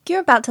You're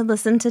about to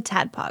listen to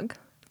Tadpog.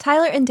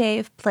 Tyler and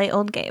Dave play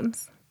old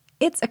games.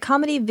 It's a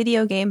comedy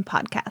video game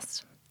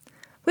podcast.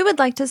 We would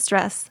like to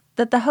stress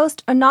that the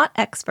hosts are not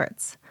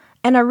experts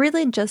and are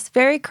really just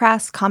very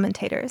crass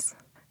commentators.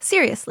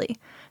 Seriously,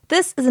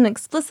 this is an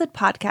explicit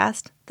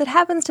podcast that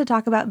happens to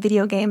talk about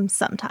video games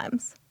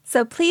sometimes.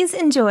 So please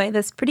enjoy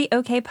this pretty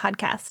okay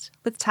podcast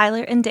with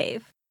Tyler and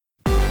Dave.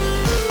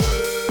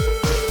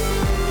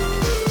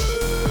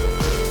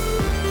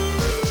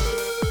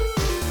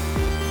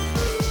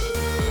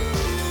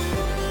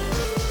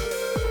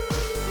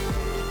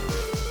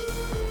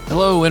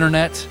 Hello,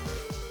 Internet,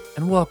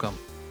 and welcome.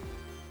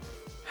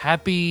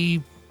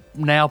 Happy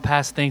now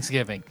past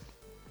Thanksgiving.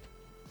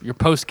 Your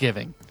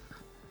post-giving.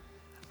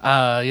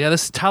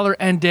 This is Tyler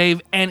and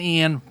Dave and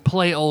Ian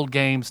play old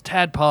games.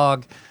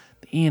 Tadpog.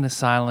 Ian is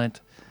silent.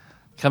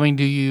 Coming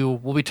to you.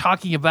 We'll be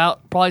talking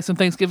about probably some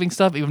Thanksgiving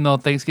stuff, even though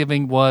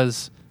Thanksgiving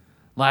was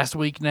last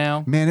week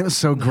now. Man, it was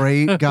so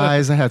great,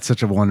 guys. I had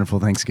such a wonderful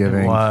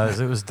Thanksgiving. It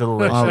was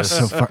delicious. Oh, it was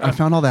so fun. I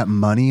found all that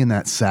money in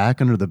that sack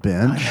under the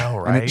bench. I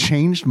know, And it right?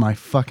 changed my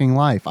fucking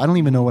life. I don't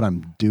even know what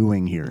I'm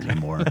doing here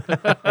anymore.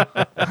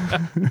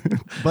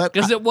 But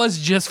Because it was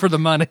just for the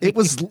money. it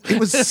was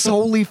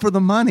solely for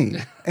the money.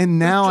 And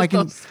now I can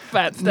Those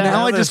fat stats.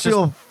 now I just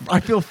feel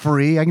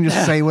free. I can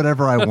just say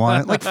whatever I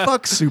want. Like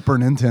fuck Super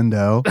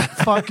Nintendo.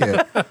 Fuck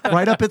it.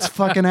 Right up its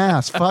fucking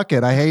ass. Fuck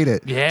it. I hate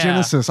it. Yeah.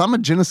 Genesis. I'm a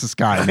Genesis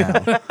guy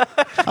now.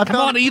 Come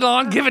on,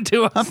 Elon, give it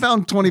to us. I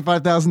found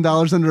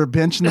 $25,000 under a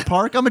bench in the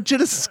park. I'm a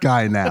Genesis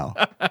guy now.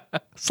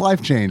 It's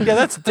life changing. Yeah,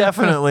 that's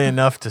definitely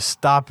enough to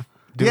stop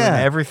doing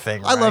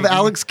everything. I love right?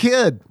 Alex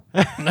Kidd.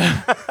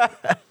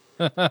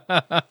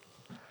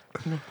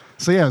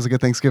 So yeah, it was a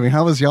good Thanksgiving.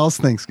 How was y'all's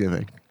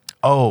Thanksgiving?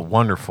 Oh,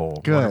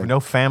 wonderful. Good. Wonderful. No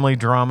family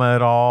drama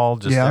at all.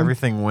 Just Yeah.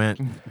 everything went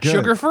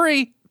Good.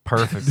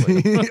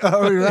 perfectly. Sugar-free.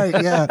 Oh,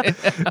 right, yeah.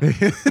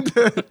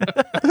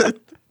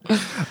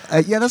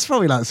 Yeah, that's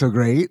probably not so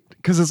great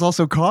because it's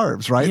also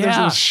carbs, right?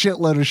 Yeah. There's a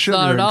shitload of sugar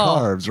Not at in all.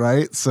 carbs,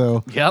 right?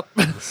 So, Yep.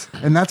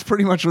 and that's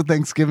pretty much what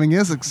Thanksgiving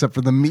is, except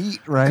for the meat,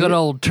 right? Good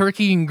old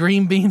turkey and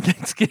green bean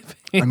Thanksgiving.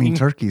 I mean,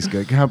 turkey's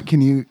good.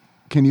 Can you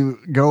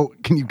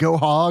go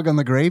hog on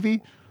the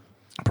gravy?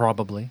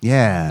 Probably.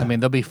 Yeah. I mean,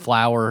 there'll be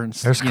flour and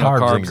There's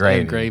carbs in gravy.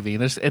 and gravy.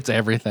 It's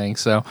everything.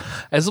 So,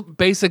 as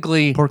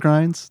basically, pork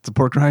rinds. It's a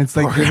pork rinds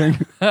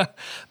Thanksgiving.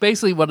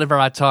 basically, whenever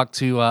I talked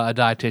to a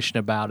dietitian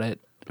about it,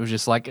 it was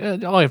just like all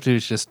you have to do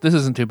is this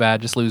isn't too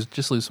bad. Just lose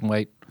some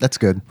weight. That's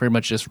good. Pretty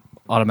much just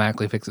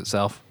automatically fix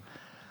itself.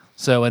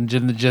 So, and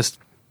just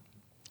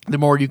the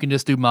more you can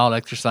just do mild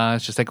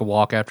exercise, just take a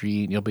walk after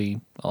you eat, and you'll be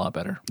a lot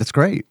better. That's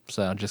great.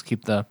 So, just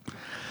keep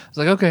it's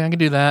like, okay, I can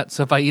do that.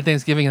 So, if I eat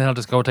Thanksgiving, then I'll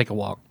just go take a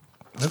walk.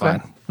 It's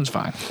fine. It's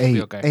fine. It'll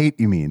be okay. Eight,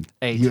 you mean?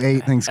 Eight. You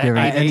ate Thanksgiving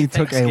I and you ate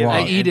took a Thanksgiving. walk. I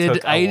ate it,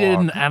 took a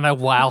walk. and I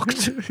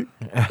walked.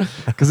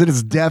 Because it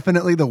is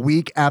definitely the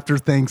week after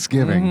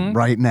Thanksgiving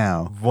right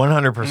now.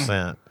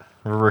 100%.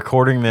 We're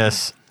recording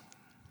this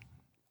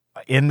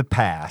in the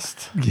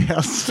past.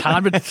 Yes.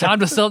 Time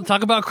to still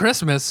talk about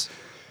Christmas.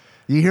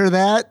 You hear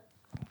that?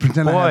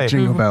 Pretend I Boy, have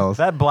jingle bells.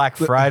 That Black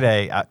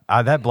Friday,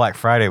 that Black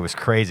Friday was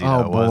crazy,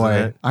 Oh though, wasn't boy.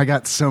 it? I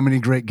got so many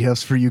great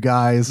gifts for you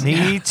guys.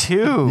 Me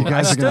too. guys I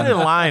are stood gonna- in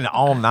line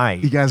all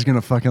night. You guys are going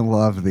to fucking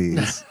love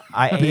these.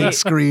 I Big ate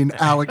screen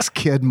Alex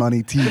Kidd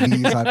money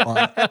TVs I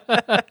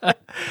bought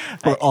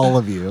for all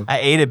of you. I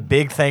ate a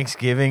big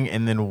Thanksgiving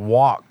and then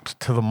walked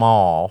to the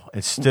mall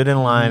and stood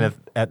in line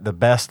at the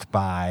Best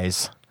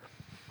Buys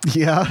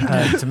Yeah.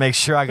 to make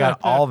sure I got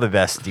all the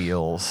best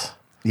deals,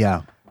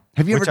 Yeah.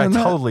 Have you which ever I done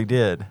that? totally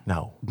did.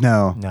 No,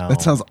 No. No.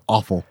 That sounds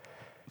awful.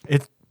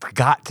 it's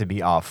got to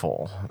be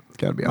awful. It's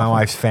got to be My awful.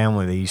 wife's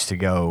family, they used to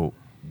go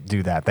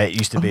do that. That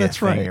used to be that's a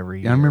thing right. every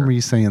year. Yeah, I remember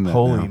you saying that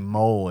Holy now.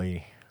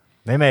 moly.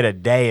 They made a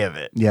day of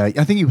it. Yeah,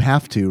 I think you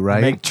have to,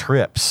 right? Make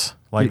trips.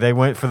 Like they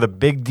went for the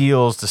big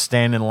deals to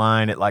stand in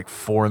line at like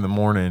 4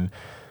 a.m,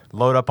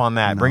 load up on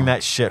that, bring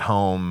that shit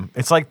home.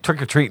 It's like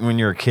trick or treating when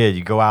you're a kid.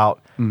 You go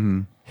out,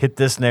 hit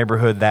this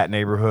neighborhood, that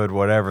neighborhood,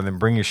 whatever, then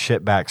bring your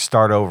shit back,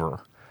 start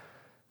over.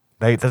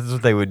 That's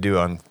what they would do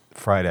on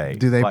Friday.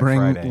 Do they Black bring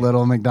Friday.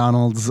 little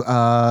McDonald's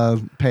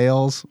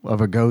pails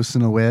of a ghost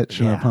and a witch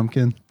and a Yeah.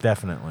 pumpkin?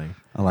 Definitely.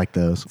 I like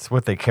those. It's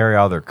what they carry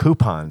all their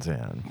coupons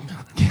in.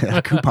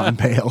 Yeah, coupon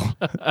pail.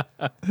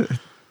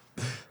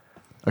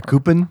 A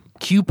coupon?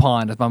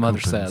 Coupon, as my mother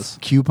says.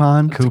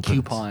 Coupon? It's a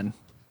coupon.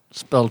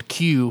 Spelled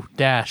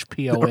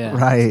Q-P-O-N.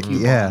 Right,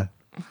 yeah.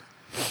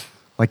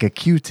 Like a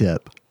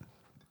Q-tip.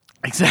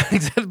 Exactly.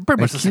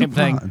 Pretty much the same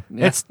thing. coupon.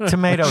 Yeah. It's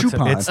tomato.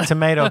 Coupon. It's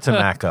tomato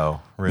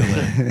tobacco,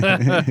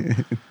 really.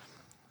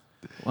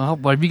 Well,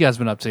 what have you guys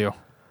been up to?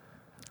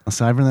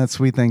 Aside from that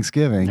sweet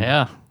Thanksgiving,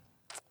 Yeah.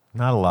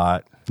 Not a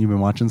lot. you've been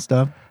watching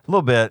stuff? A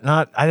little bit.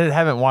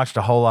 Haven't watched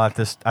a whole lot.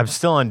 I'm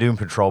still on Doom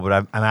Patrol,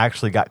 but I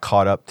actually got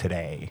caught up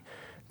today.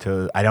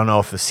 I don't know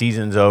if the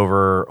season's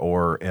over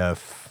or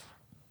if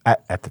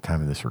at the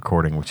time of this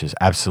recording, which is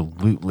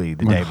absolutely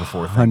the day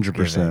before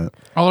Thanksgiving. 100%.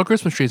 All the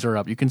Christmas trees are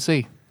up. You can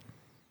see.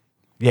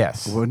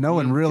 Yes, Well, no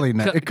one really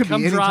knows. It could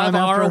Come be any drive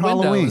time our after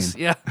Halloween. windows.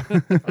 Yeah.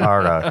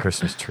 our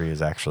Christmas tree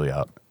is actually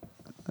up.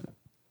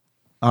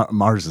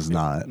 Mars is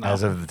not.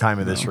 As of the time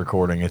of this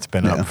recording, it's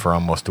been up for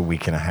almost a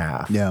week and a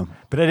half. Yeah.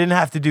 But I didn't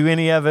have to do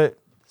any of it,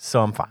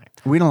 so I'm fine.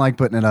 We don't like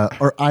putting it up,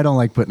 or I don't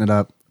like putting it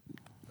up.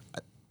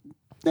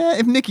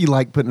 If Nikki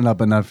liked putting it up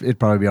enough, it'd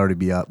probably already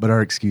be up. But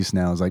our excuse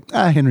now is like,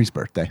 Henry's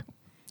birthday,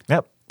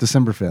 Yep.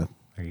 December 5th.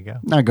 There you go.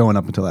 Not going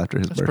up until after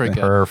his That's birthday. pretty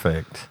good.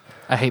 Perfect.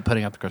 I hate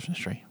putting up the Christmas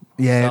tree.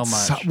 Yeah, so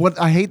it's much. what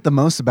I hate the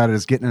most about it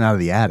is getting it out of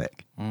the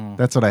attic.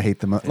 That's what I hate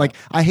the most. Like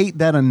I hate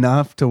that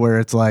enough to where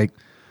it's like,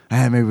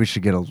 maybe we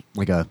should get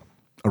a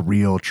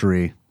real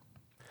tree.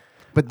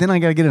 But then I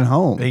gotta get it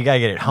home. You gotta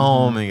get it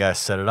home and you gotta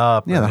set it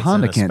up. Yeah, and the it's in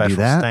Honda a can't do special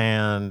that.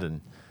 Stand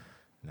and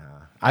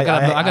I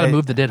gotta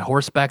move the dead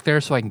horse back there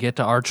so I can get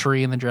to our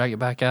tree and then drag it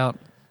back out.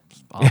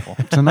 It's awful.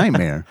 It's a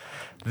nightmare.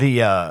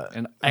 the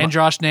and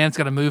Josh Nance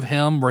got to move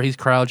him where he's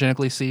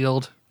cryogenically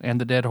sealed and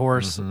the dead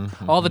horse.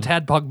 All the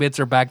Tadpog bits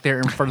are back there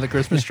in front of the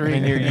Christmas tree.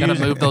 And you're You gotta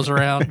move those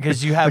around.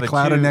 because you have The a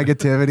cloud of tube.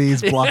 negativity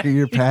is blocking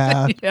your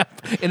path. Yeah,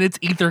 and it's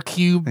Ether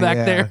Cube back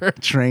Yeah. there.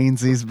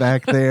 Trainsy's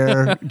back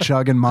there,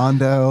 chugging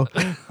Mondo.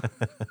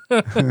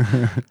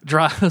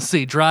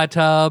 Dry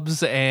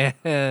tubs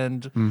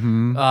and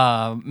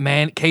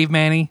Cave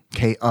Manny.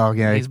 Oh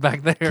yeah, He's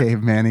back there.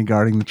 Cave Manny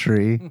guarding the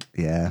tree.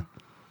 Yeah.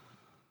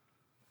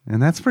 And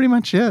that's pretty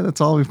much it.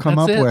 That's all we've come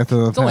That's up it. with for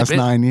the It's only past been-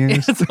 9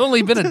 years. It's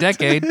only been a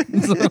decade.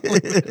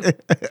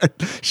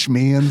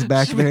 Schmean's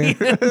back there.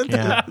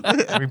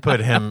 Yeah, we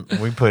put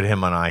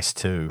him on ice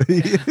too.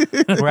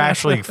 We're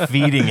actually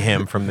feeding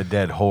him from the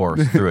dead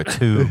horse through a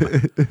tube.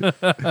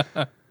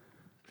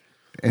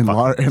 and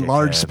large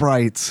dickhead.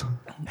 sprites.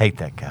 Hate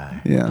that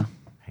guy. Yeah.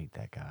 Hate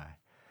that guy.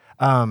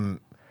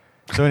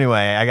 So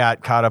anyway, I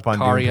got caught up on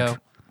Doom Cario's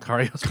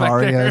back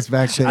Karia's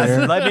there. back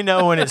there. Let me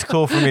know when it's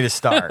cool for me to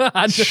start.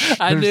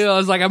 I knew. I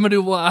was like, I'm gonna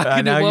do one. I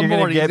can do know one you're more.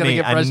 gonna He's get gonna me.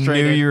 get I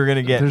frustrated. knew you were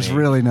gonna get There's me.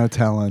 really no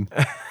telling.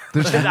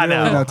 There's really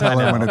know, no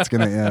telling I know. when it's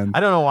going to end. I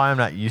don't know why I'm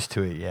not used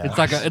to it yet. It's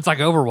like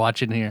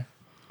Overwatch in here.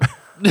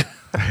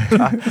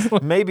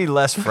 Maybe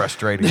less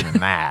frustrating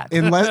than that.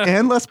 And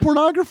less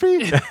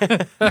pornography?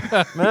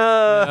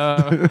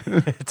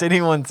 It's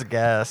anyone's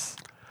guess.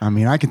 I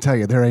mean, I can tell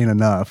you there ain't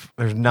enough.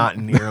 There's not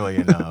nearly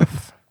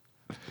enough.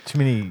 Too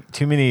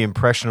many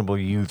impressionable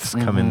youths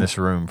come in this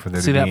room for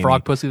there See to be that frog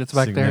any pussy that's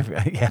back there?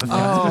 significant- Yeah,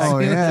 Oh,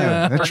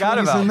 yeah. That forgot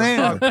tree's about in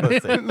there.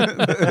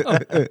 the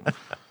frog pussy.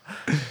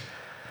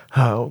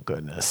 Oh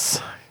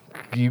goodness,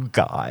 you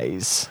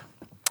guys.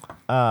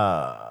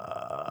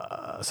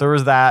 So there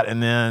was that,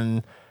 and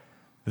then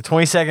the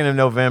 22nd of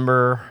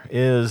November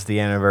is the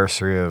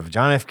anniversary of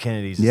John F.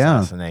 Kennedy's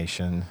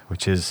assassination,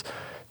 which is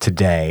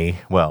today.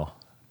 Well,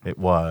 it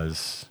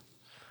was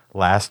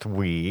last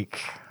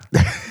week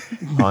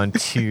on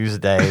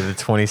Tuesday, the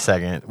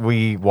 22nd.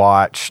 We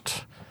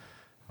watched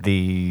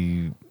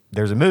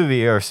there's a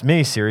movie or a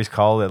miniseries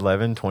called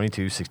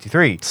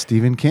 11/22/63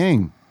 Stephen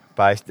King.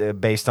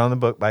 based on the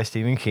book by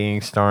Stephen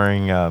King,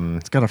 starring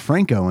It's got a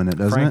Franco in it,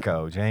 doesn't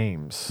Franco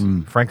James.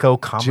 Franco,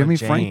 comma Jimmy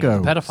James.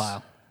 Franco. Pedophile,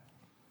 it?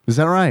 Is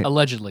that right?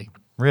 allegedly.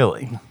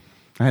 Really?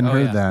 I hadn't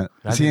heard yeah. that.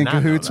 I Is he did in not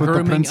know cahoots that. with the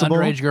Grooming principal?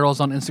 underage girls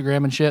on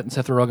Instagram and shit, and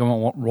Seth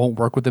Rogen won't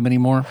work with them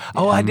anymore.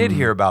 Oh, I did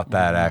hear about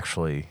that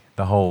actually.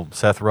 The whole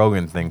Seth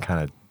Rogen thing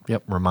kind of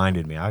Yep.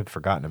 reminded me. I'd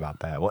forgotten about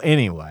that. Well,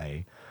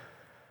 anyway,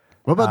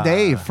 What about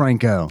Dave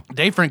Franco?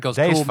 Dave Franco's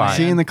Dave's cool, fine. man. Is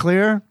he in the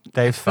clear?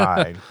 Dave's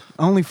fine.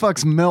 Only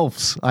fucks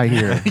MILFs, I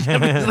hear. He's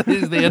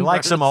the He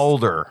likes them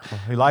older.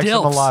 He likes them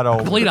a lot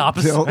older. Complete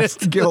opposite.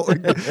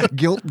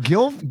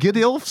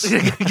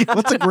 Gidilfs?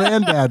 What's a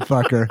granddad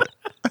fucker?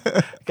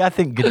 I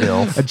think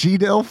Gadilf. A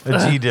G-Dilf?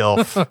 A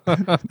G-Dilf.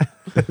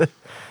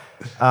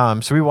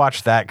 So we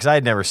watched that because I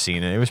had never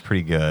seen it. It was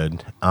pretty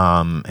good.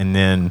 And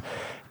then,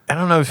 I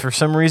don't know, for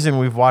some reason,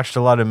 we've watched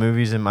a lot of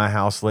movies in my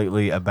house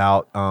lately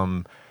about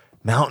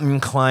mountain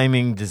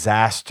climbing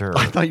disaster.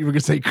 I thought you were going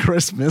to say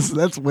Christmas.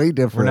 That's way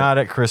different. We're not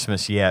at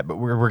Christmas yet, but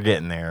we're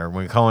getting there.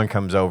 When Colin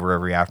comes over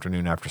every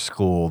afternoon after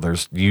school,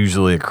 there's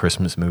usually a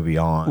Christmas movie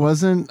on.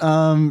 Wasn't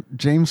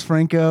James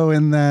Franco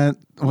in that?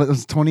 What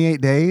was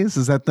 28 Days?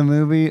 Is that the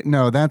movie?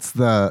 No, that's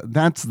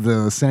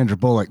the Sandra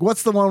Bullock.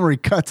 What's the one where he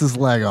cuts his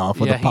leg off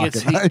with a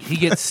pocket knife? he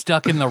gets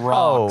stuck in the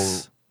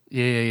rocks.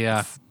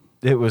 Yeah.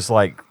 It was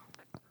like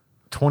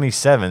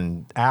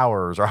 27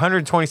 hours or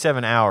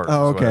 127 hours.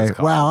 Oh, is what it's okay.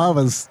 called.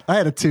 Wow, I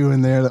had a 2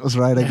 in there. That was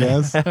right, I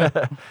guess.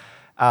 That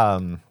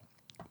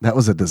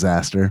was a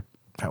disaster.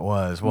 That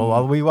was.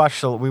 Well, we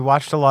watched a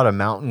lot of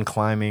mountain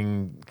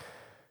climbing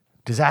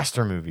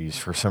disaster movies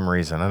for some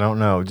reason. I don't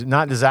know.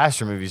 Not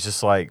disaster movies,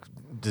 just like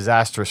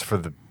disastrous for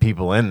the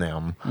people in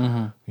them.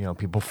 Mm-hmm. You know,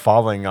 people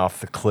falling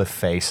off the cliff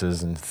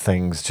faces and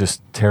things,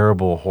 just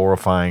terrible,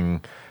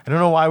 horrifying. I don't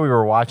know why we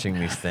were watching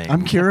these things.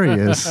 I'm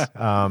curious.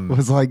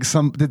 Was like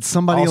did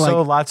somebody Also,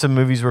 like lots of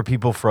movies where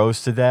people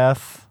froze to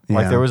death.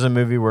 Like Yeah. there was a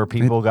movie where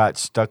people got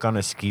stuck on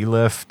a ski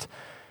lift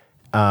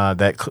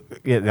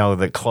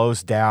that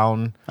closed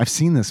down. I've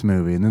seen this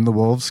movie, and then the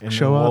wolves And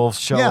show the up. wolves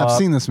show yeah, I've up.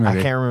 seen this movie.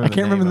 I can't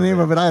remember the name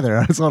of it either.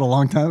 I saw it a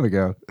long time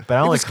ago. But I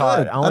only was caught.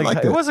 good. I only I liked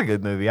caught, it it. was a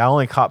good movie. I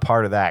only caught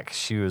part of that because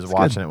she was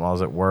watching it while I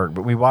was at work.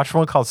 But we watched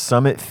one called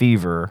Summit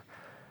Fever,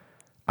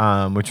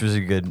 which was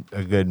a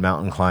good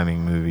mountain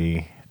climbing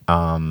movie.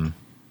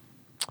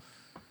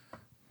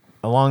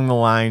 Along the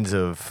lines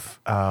of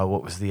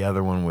what was the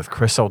other one with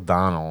Chris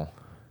O'Donnell?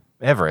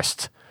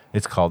 Everest.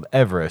 It's called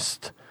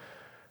Everest.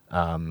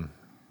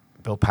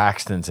 Bill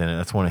Paxton's in it.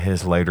 That's one of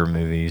his later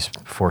movies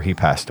before he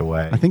passed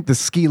away. I think the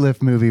ski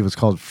lift movie was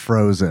called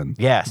Frozen.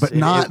 Yes, but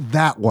not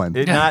that one.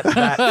 Not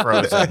that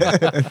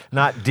Frozen.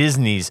 Not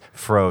Disney's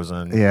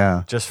Frozen.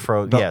 Yeah. Just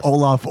Frozen. The Yes.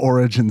 Olaf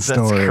origin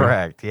story. That's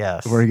correct,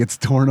 yes. Where he gets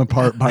torn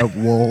apart by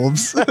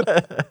wolves.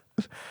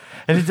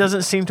 And it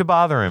doesn't seem to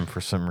bother him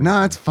for some reason.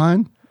 No, it's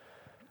fine.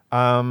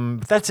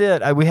 But that's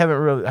it. I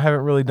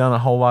haven't really done a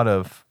whole lot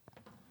of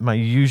my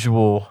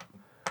usual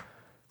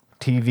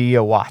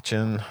TV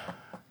watching.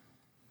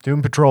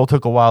 Doom Patrol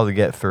took a while to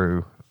get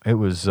through. It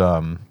was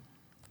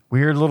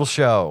weird little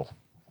show.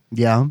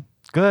 Yeah.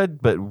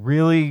 Good, but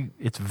really,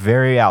 it's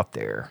very out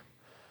there.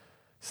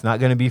 It's not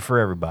going to be for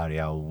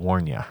everybody. I'll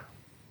warn you.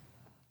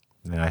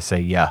 And I say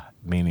yeah,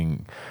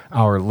 meaning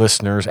our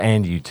listeners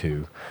and you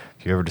two.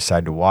 If you ever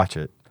decide to watch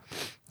it,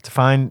 it's a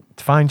fine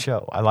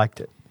show. I liked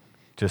it.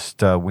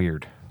 Just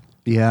weird.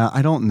 Yeah,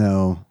 I don't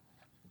know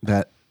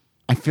that.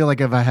 I feel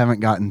like if I haven't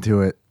gotten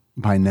to it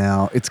by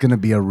now, it's going to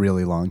be a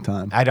really long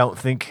time. I don't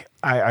think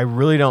I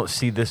really don't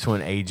see this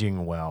one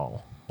aging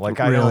well. Like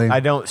Really?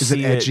 I don't Is it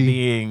see edgy?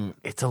 being.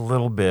 It's a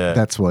little bit.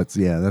 That's what's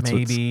maybe what's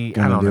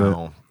I gonna don't do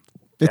know.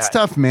 it. It's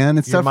tough, man.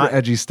 It's Your tough for mi-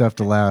 edgy stuff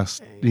to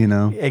last. You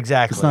know,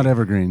 Exactly. It's not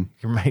evergreen.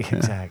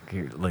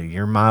 Exactly.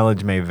 Your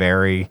mileage may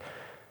vary.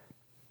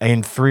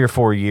 In 3 or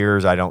 4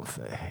 years, I don't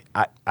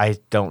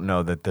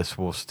know that this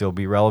will still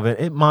be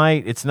relevant. It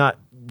might. It's not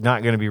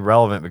going to be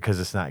relevant because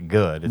it's not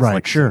good. It's Right,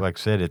 like, sure. Like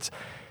I said, it's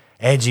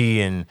edgy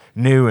and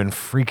new and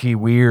freaky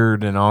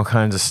weird and all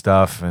kinds of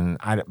stuff.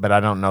 But I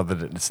don't know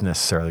that it's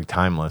necessarily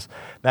timeless.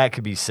 That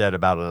could be said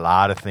about a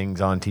lot of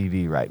things on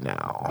TV right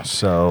now.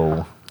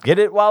 So get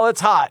it while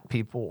it's hot,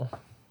 people.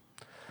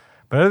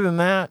 But other than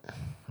that,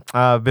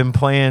 I've been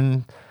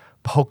playing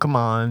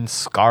Pokemon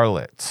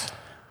Scarlet.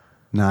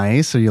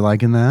 Nice. Are you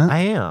liking that?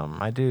 I am.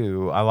 I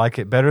do. I like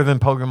it better than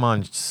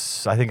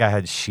Pokemon. I think I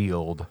had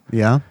Shield.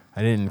 Yeah.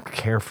 I didn't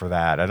care for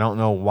that. I don't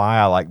know why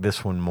I like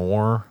this one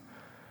more.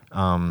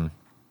 But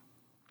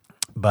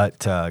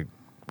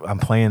I'm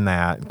playing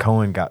that.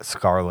 Cohen got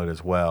Scarlet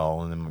as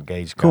well, and then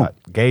Gage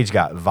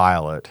got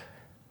Violet.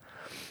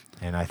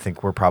 And I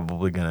think we're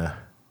probably gonna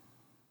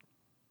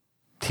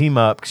team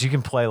up because you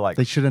can play like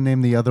They should have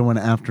named the other one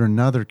after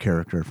another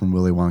character from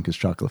Willy Wonka's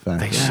Chocolate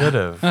Factory. they should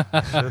have.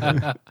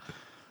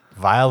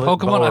 Violet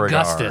Pokemon Beauregard.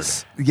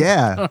 Augustus.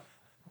 Yeah.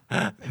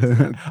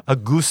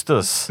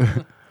 Augustus.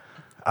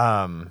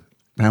 That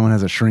one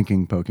has a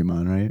shrinking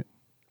Pokemon, right?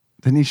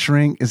 Didn't he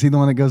shrink? Is he the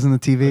one that goes in the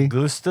TV?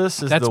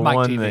 Augustus is That's the Mike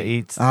one TV. that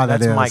eats. Ah, that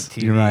that's is. Mike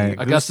TV. You're right.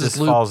 Augustus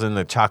Loop. falls in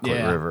the Chocolate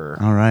Yeah. River.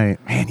 All right.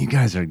 Man, you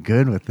guys are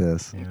good with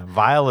this. Yeah.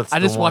 Violet's. I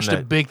just the one watched a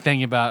that, big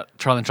thing about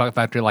Charlie and the Chocolate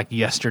Factory like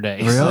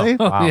yesterday. Really?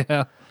 So, Wow.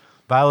 yeah.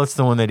 Violet's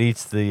the one that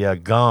eats the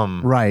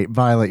gum. Right.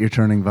 Violet, you're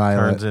turning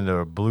violet. Turns into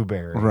a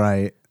blueberry.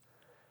 Right.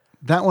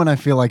 That one I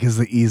feel like is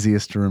the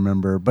easiest to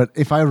remember. But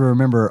if I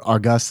remember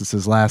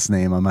Augustus's last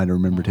name, I might have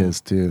remembered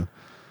his too.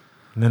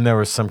 And then there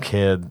was some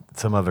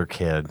other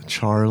kid,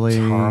 Charlie.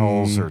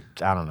 Charles or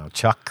I don't know,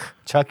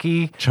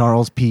 Chucky.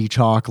 Charles P.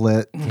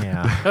 Chocolate.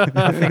 Yeah,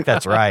 I think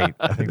that's right.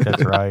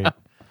 But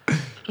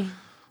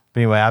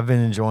anyway, I've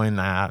been enjoying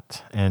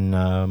that, and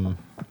I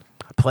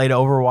played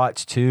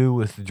Overwatch 2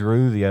 with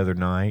Drew the other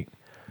night.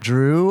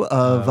 Drew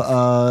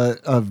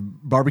of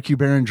Barbecue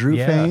Baron Drew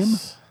fame.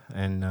 Yes,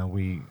 and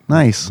we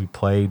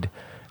played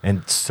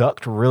and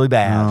sucked really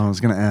bad. Oh, I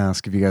was going to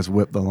ask if you guys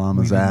whipped the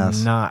llama's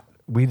ass.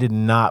 We did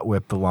not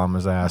whip the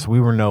llama's ass.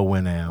 We were no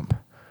Winamp,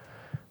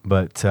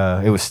 but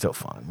it was still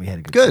fun. We had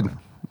a good time.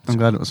 I'm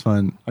glad it was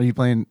fun. Are you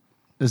playing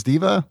as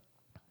Diva?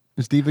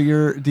 Is Diva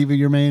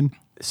your main?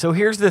 So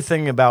here's the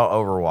thing about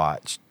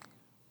Overwatch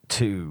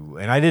 2,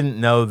 and I didn't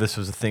know this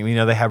was a thing. You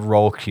know, they have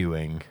role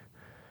queuing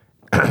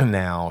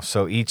now,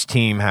 so each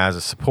team has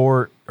a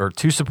support or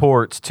 2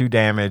 supports, 2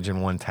 damage,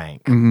 and 1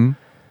 tank. Mm-hmm.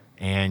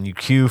 And you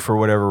queue for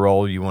whatever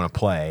role you want to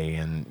play.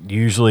 And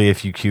usually,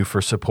 if you queue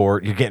for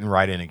support, you're getting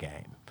right in a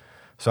game.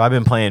 So I've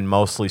been playing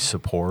mostly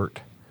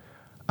support,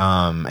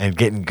 and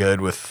getting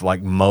good with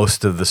like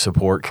most of the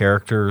support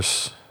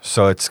characters.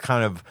 So it's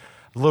kind of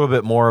a little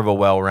bit more of a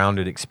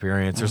well-rounded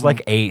experience. There's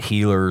like 8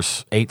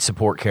 healers, 8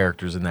 support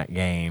characters in that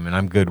game, and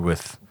I'm good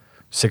with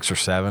 6 or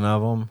 7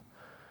 of them.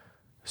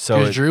 So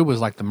Because Drew was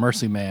like the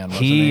Mercy Man.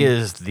 Wasn't he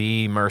is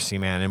the Mercy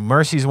Man, and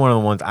Mercy's one of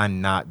the ones I'm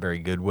not very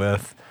good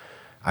with.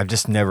 I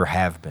just never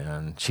have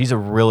been. She's a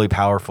really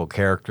powerful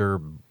character,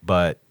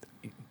 but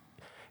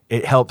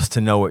it helps to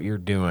know what you're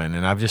doing,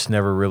 and I've just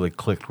never really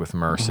clicked with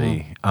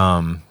Mercy.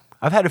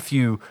 I've had a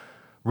few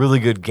really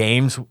good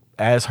games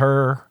as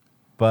her,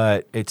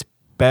 but it's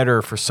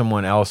better for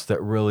someone else that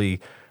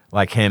really,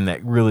 like him,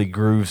 that really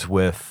grooves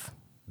with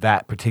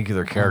that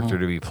particular character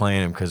to be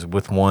playing him, because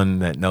with one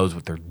that knows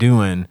what they're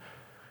doing,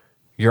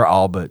 you're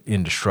all but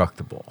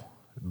indestructible.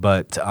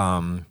 But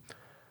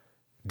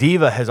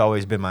Diva has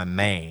always been my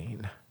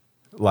main.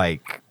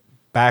 Like,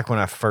 back when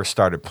I first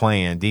started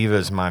playing, D.Va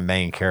is my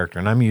main character,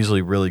 and I'm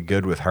usually really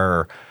good with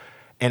her.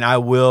 And I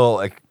will,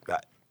 like,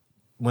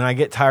 when I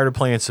get tired of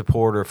playing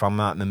support or if I'm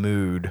not in the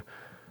mood,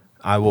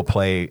 I will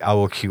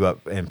queue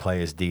up and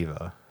play as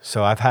D.Va.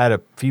 So I've had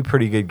a few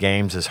pretty good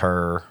games as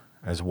her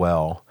as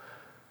well,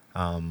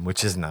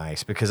 which is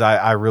nice because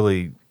I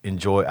really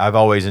I've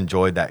always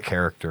enjoyed that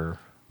character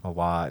a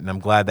lot. And I'm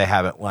glad they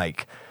haven't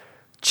like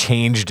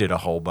changed it a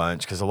whole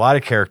bunch because a lot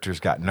of characters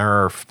got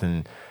nerfed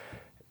and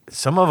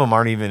some of them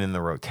aren't even in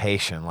the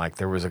rotation. Like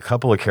there was a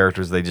couple of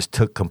characters they just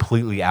took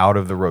completely out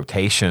of the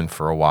rotation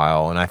for a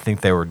while. And I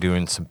think they were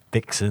doing some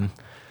fixing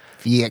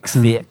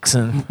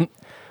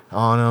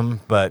on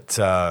them, but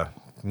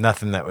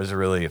nothing that was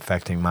really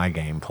affecting my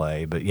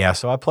gameplay. But yeah,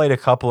 so I played a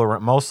couple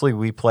of, mostly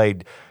we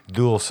played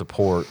dual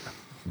support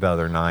the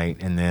other night,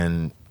 and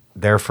then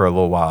there for a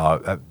little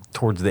while,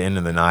 towards the end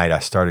of the night, I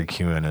started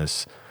queuing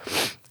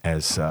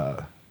as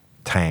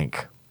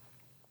tank.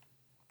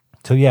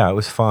 So yeah, it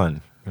was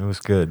fun. It was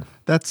good.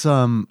 That's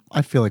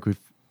I feel like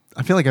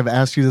I've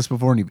asked you this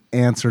before and you've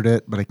answered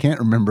it, but I can't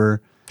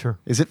remember. Sure.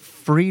 Is it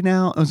free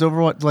now? Is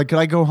Overwatch, like, could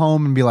I go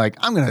home and be like,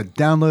 I'm going to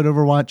download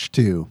Overwatch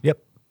 2? Yep.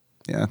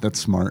 Yeah, that's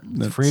smart.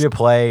 It's free to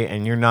play,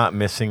 and you're not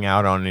missing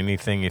out on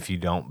anything if you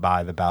don't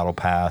buy the battle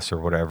pass or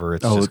whatever.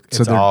 It's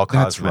it's all cosmetic.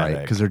 That's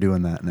right, because they're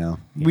doing that now.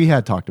 Yeah. We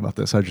had talked about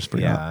this. I just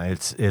forgot. Yeah,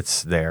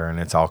 it's there, and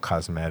it's all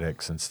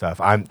cosmetics and stuff.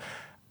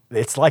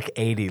 It's like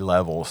 80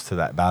 levels to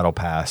that battle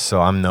pass,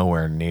 so I'm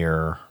nowhere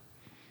near.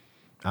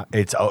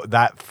 It's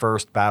that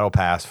first battle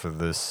pass for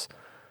this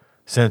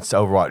since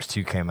Overwatch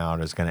 2 came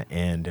out is going to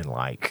end in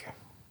like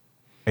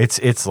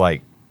it's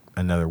like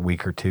another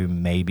week or two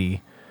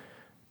maybe.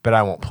 But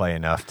I won't play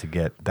enough to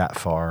get that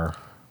far.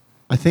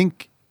 I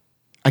think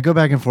I go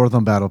back and forth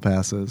on battle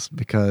passes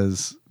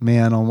because,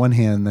 man, on one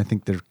hand, I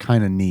think they're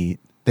kind of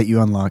neat that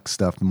you unlock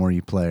stuff the more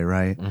you play,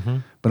 right? Mm-hmm.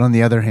 But on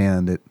the other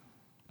hand, it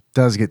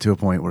does get to a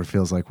point where it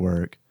feels like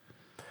work.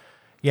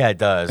 Yeah, it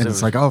does. And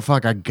it's like, oh,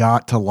 fuck, I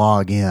got to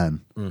log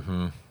in.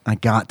 Mm-hmm. I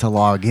got to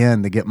log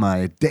in to get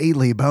my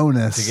daily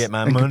bonus. To get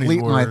my and money's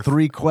complete worth. my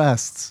 3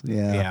 quests.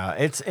 Yeah.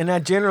 Yeah, and I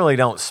generally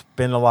don't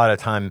spend a lot of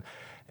time.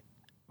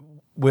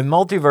 With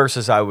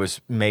Multiverses, I was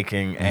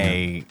making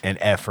an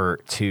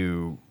effort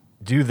to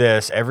do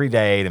this every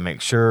day to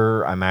make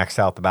sure I maxed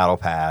out the battle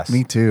pass.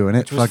 Me too, and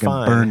it fucking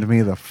burned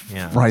me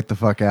right the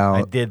fuck out.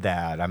 I did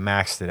that. I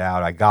maxed it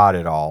out. I got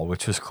it all,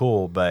 which was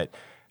cool. But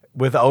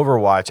with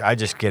Overwatch, I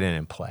just get in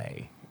and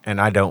play, and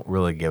I don't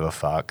really give a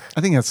fuck.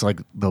 I think that's like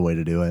the way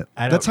to do it.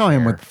 That's how I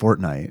am with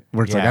Fortnite,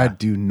 where it's like I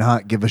do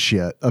not give a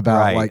shit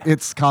about like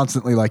it's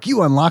constantly like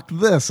you unlocked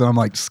this, and I'm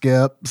like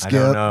skip.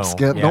 Yeah.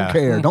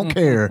 Don't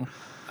care.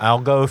 I'll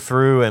go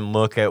through and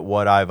look at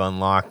what I've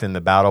unlocked in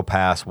the battle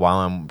pass while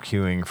I'm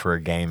queuing for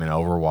a game in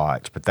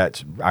Overwatch,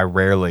 but I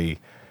rarely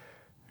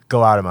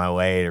go out of my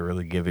way to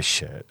really give a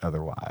shit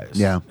otherwise.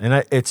 Yeah.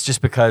 And it's just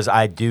because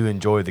I do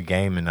enjoy the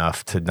game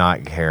enough to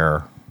not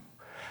care.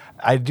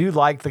 I do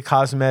like the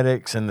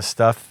cosmetics and the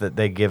stuff that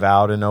they give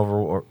out in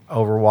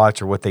Overwatch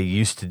or what they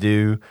used to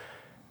do,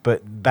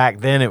 but back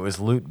then it was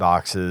loot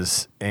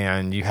boxes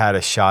and you had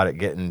a shot at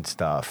getting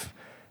stuff.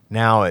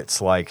 Now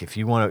it's like if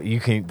you want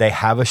to, they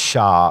have a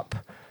shop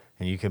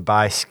and you can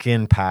buy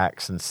skin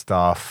packs and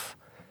stuff,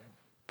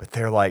 but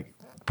they're like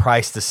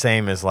priced the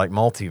same as like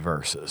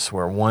Multiverses,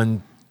 where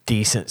one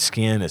decent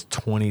skin is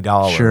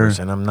 $20. Sure.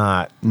 And I'm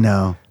not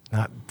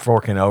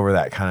forking over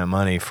that kind of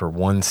money for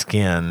one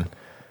skin.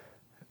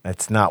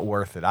 It's not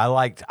worth it. I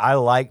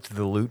liked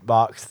the loot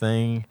box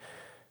thing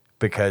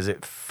because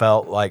it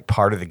felt like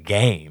part of the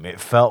game.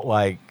 It felt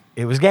like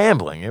it was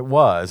gambling. It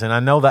was. And I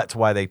know that's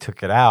why they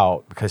took it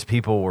out, because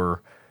people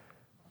were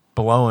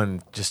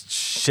blowing just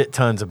shit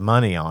tons of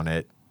money on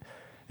it.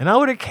 And I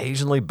would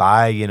occasionally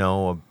buy,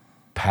 a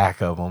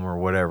pack of them or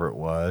whatever it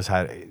was.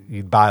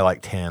 You'd buy like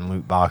 10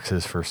 loot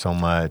boxes for so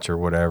much or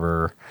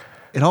whatever.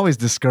 It always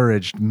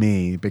discouraged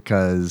me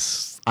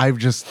because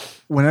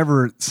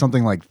whenever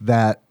something like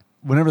that,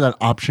 whenever that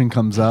option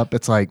comes up,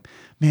 it's like,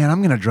 man,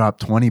 I'm going to drop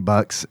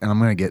 $20 and I'm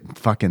going to get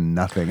fucking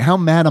nothing. How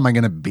mad am I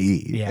going to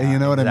be? Yeah, you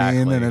know what I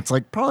mean? And it's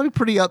like probably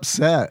pretty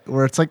upset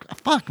where it's like,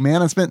 fuck,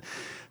 man, I spent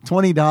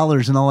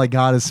 $20 and all I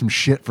got is some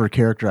shit for a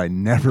character I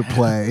never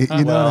play.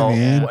 You know what I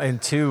mean? And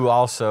two,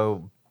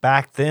 also,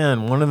 back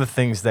then, one of the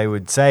things they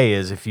would say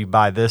is if you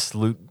buy this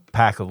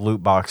pack of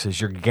loot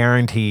boxes, you're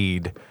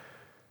guaranteed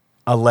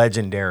a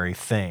legendary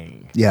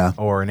thing. Yeah.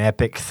 Or an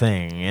epic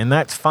thing. And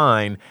that's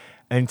fine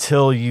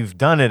until you've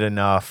done it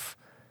enough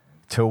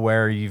to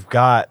where you've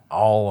got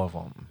all of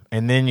them.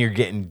 And then you're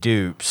getting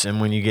dupes.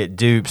 And when you get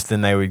dupes,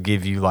 then they would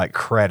give you like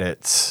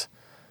credits,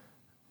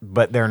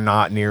 but they're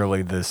not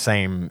nearly the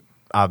same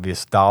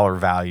obvious dollar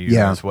value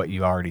as what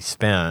you already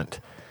spent.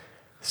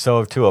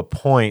 So to a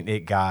point,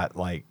 it got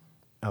like,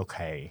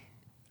 okay,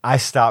 I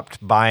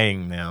stopped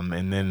buying them.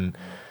 And then,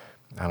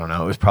 I don't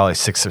know, it was probably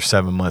 6 or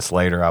 7 months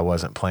later, I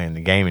wasn't playing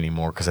the game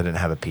anymore because I didn't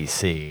have a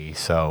PC.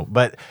 So,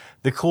 but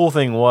the cool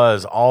thing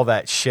was all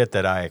that shit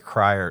that I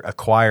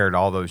acquired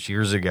all those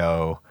years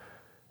ago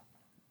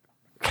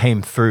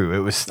came through. It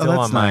was still that's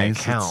on my nice.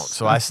 account.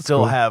 So That's I still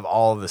cool. have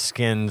all the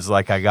skins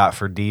like I got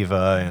for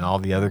Diva and all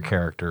the other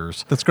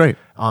characters That's great.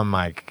 on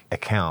my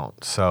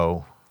account.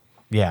 So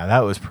yeah, that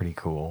was pretty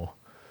cool.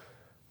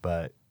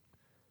 But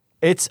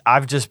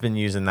I've just been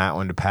using that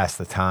one to pass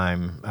the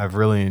time. I've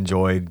really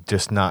enjoyed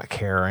just not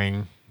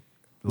caring,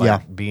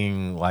 like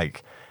being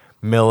like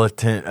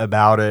militant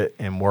about it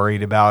and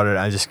worried about it.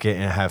 I just get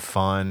and have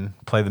fun.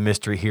 Play the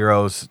Mystery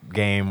Heroes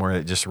game where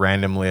it just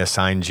randomly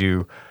assigns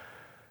you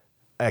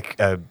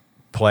a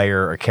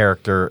player, a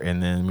character,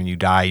 and then when you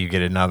die, you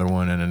get another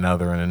one and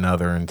another and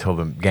another until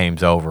the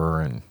game's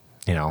over. And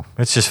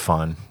it's just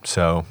fun.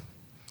 So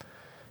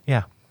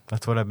yeah,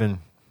 that's what I've been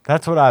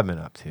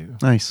up to.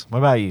 Nice. What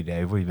about you,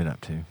 Dave? What have you been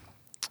up to?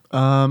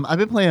 I've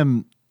been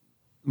playing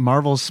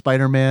Marvel's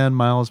Spider-Man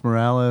Miles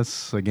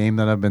Morales, a game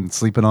that I've been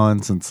sleeping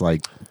on since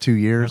like 2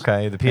 years.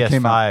 Okay, the It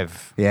came out-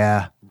 PS5.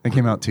 Yeah, it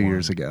came out 2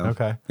 years ago.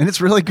 Okay. And it's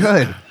really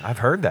good. I've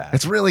heard that.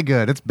 It's really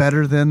good. It's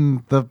better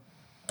than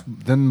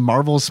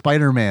Marvel's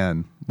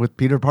Spider-Man with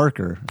Peter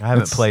Parker. I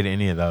haven't It's- played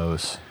any of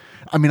those.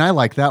 I mean, I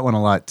like that one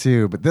a lot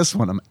too, but this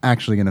one I'm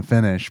actually going to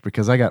finish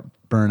because I got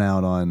burnt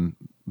out on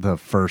the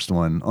first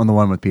one, on the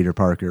one with Peter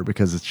Parker,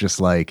 because it's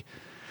just like,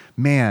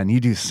 man, you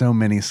do so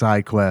many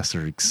side quests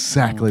are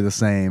exactly the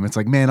same. It's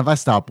like, man, if I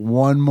stop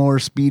one more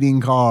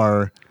speeding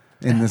car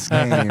in this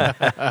game,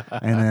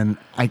 and then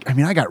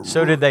I got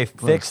So did they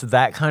fix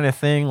that kind of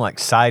thing, like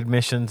side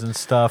missions and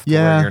stuff, to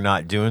Yeah. where you're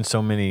not doing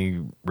so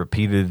many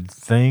repeated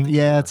things?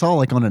 Yeah, it's all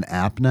like on an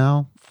app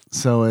now.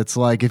 So it's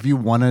like if you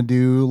want to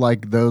do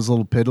like those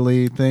little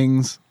piddly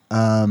things,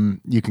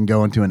 you can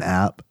go into an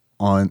app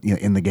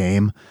in the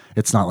game.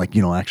 It's not like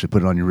you don't actually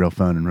put it on your real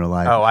phone in real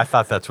life. Oh, I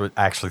thought that's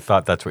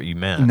what you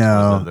meant.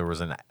 No. Was that there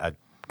was a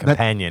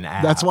companion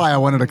app. That's why I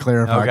wanted to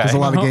clarify, because Okay.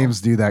 a lot of games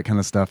do that kind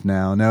of stuff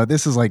now. No,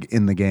 this is like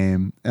in the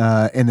game,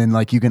 and then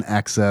like you can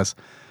access.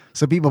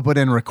 So people put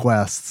in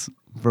requests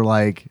for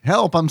like,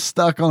 help, I'm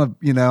stuck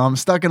I'm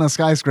stuck in a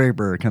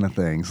skyscraper kind of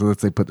thing. So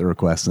they put the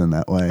request in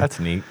that way. That's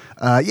neat.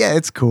 Yeah,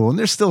 it's cool. And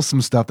there's still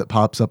some stuff that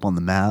pops up on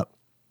the map,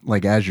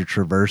 like as you're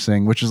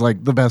traversing, which is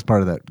like the best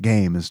part of that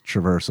game is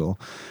traversal,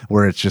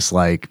 where it's just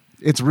like,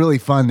 it's really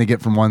fun to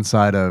get from one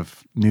side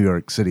of New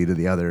York City to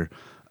the other,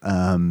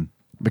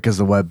 because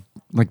the web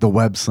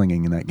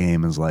slinging in that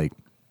game is like,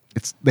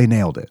 they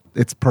nailed it.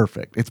 It's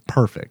perfect. It's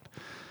perfect.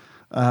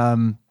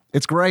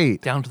 It's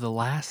great. Down to the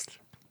last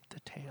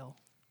detail.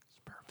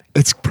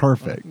 It's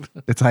perfect.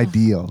 It's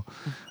ideal.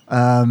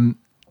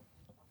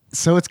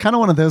 So it's kind of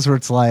one of those where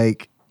it's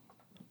like,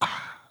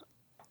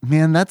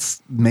 man,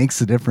 that's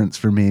makes a difference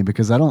for me,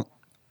 because I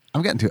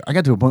got to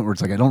a point where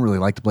it's like I don't really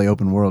like to play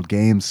open world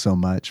games so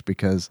much,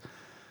 because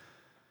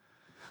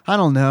I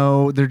don't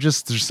know,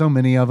 there's so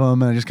many of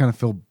them, and I just kind of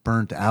feel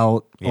burnt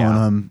out on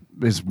them.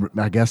 Is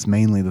I guess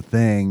mainly the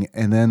thing.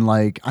 And then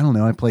like I don't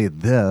know, I played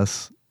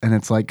this, and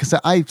it's like, because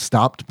I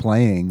stopped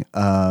playing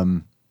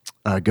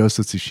Ghost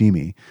of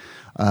Tsushima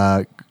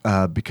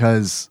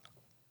because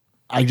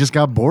I just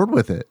got bored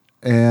with it,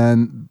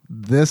 and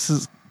this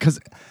is because.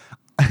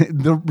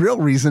 The real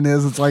reason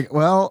is it's like,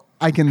 well,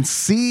 I can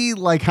see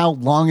like how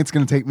long it's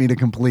going to take me to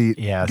complete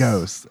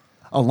Ghost.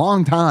 A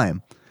long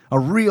time, a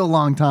real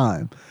long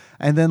time.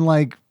 And then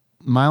like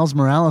Miles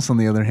Morales, on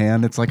the other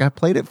hand, it's like I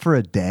played it for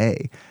a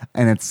day,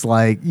 and it's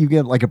like you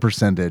get like a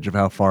percentage of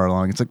how far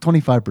along. It's like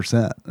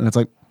 25%, and it's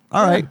like,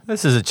 all right,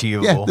 This is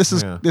achievable. yeah,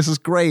 this is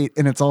great,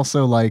 and it's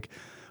also like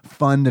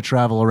fun to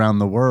travel around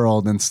the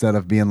world instead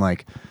of being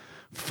like,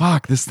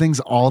 fuck, this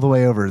thing's all the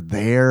way over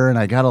there, and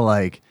I gotta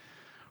like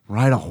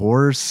ride a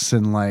horse,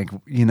 and like,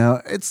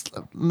 it's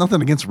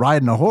nothing against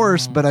riding a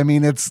horse, but I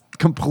mean, it's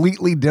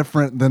completely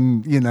different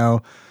than,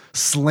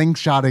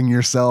 slingshotting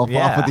yourself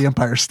off of the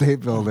Empire State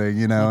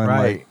Building, and Right.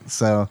 like,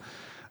 so,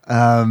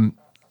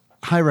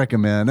 I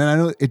recommend, and I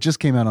know it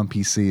just came out on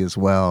PC as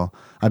well.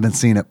 I've been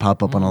seeing it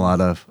pop up on a lot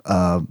of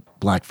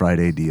Black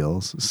Friday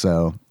deals,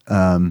 so,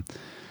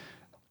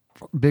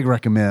 big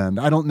recommend.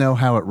 I don't know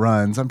how it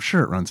runs. I'm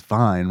sure it runs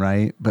fine,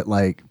 right? But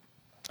like,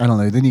 I don't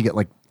know. Then you get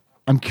like,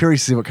 I'm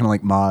curious to see what kind of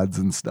like mods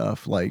and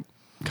stuff like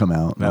come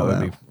out. That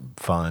would be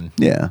fun.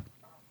 Yeah.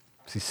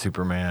 See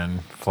Superman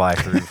fly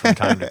through from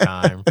time to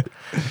time.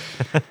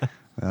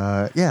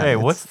 Yeah. Hey,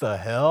 what's the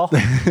hell?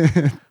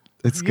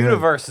 it's good.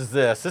 universe is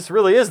this? This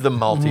really is the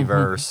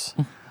multiverse.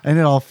 And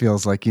it all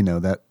feels like,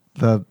 that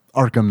the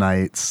Arkham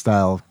Knight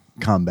style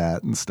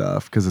combat and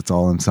stuff, because it's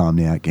all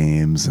Insomniac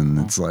games, and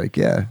it's like,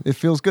 yeah, it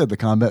feels good. The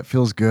combat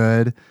feels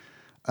good.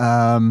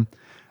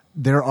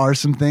 There are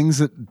some things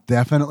that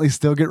definitely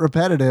still get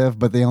repetitive,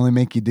 but they only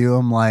make you do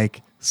them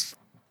like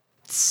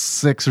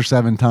 6 or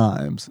 7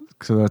 times.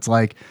 So it's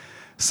like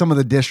some of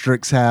the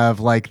districts have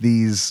like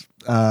these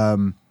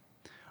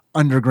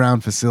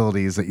underground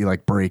facilities that you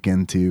like break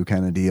into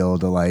kind of deal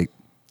to like,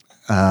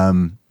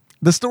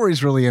 the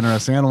story's really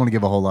interesting. I don't want to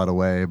give a whole lot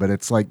away, but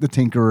it's like the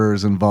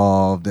Tinkerer's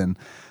involved, and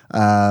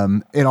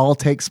it all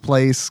takes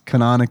place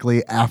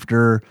canonically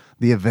after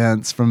the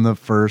events from the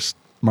first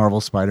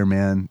Marvel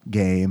Spider-Man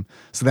game.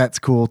 So that's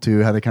cool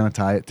too, how they kind of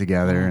tie it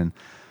together. And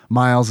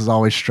Miles is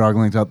always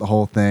struggling throughout the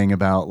whole thing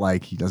about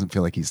like he doesn't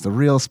feel like he's the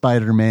real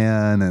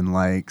Spider-Man, and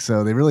like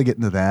so they really get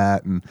into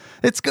that, and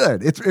it's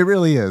good. It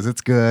really is.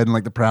 It's good, and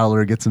like the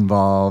Prowler gets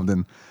involved,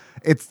 and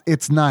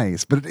it's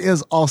nice, but it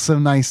is also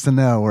nice to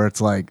know where it's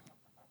like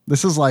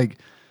this is like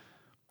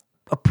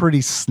a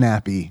pretty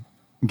snappy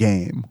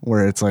game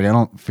where it's like I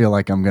don't feel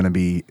like I'm going to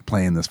be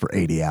playing this for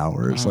 80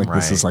 hours. Like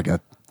this is like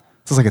a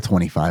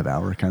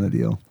 25-hour kind of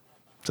deal.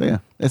 So yeah,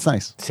 it's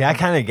nice. See, I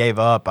kind of gave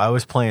up. I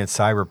was playing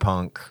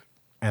Cyberpunk,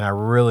 and I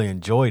really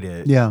enjoyed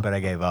it. Yeah. But I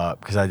gave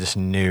up because I just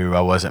knew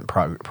I wasn't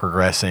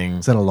progressing.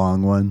 Is that a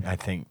long one? I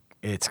think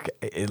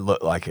it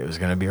looked like it was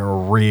going to be a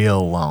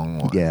real long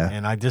one. Yeah.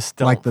 And I just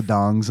don't. Like the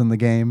dongs in the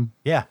game?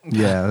 Yeah.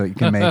 Yeah, that you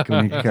can make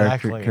when you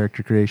Exactly.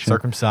 character creation.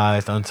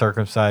 Circumcised,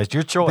 uncircumcised,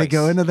 your choice. They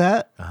go into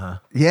that? Uh-huh.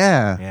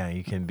 Yeah. Yeah,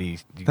 you can be.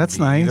 That's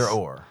can be nice. Either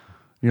or.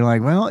 You're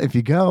like, well, if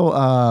you go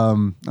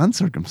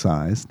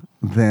uncircumcised,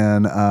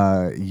 then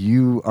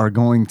you are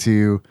going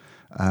to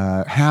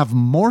have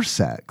more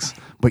sex,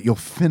 but you'll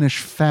finish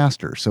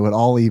faster, so it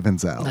all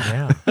evens out.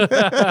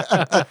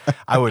 Yeah.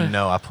 I wouldn't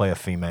know. I play a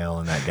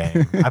female in that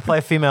game. I play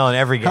a female in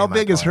every game. How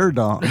big is her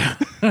dong?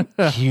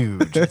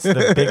 Huge. It's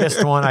the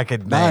biggest one I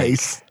could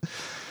make.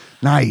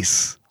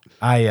 Nice.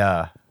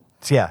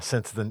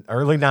 Since the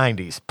early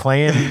 90s,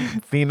 playing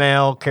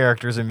female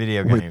characters in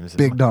video games. With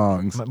big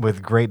dongs.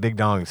 With great big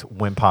dongs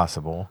when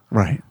possible.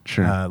 Right,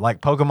 sure. Like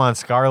Pokemon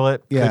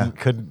Scarlet, Yeah.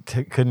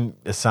 couldn't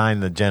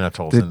assign the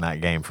genitals in that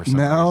game for some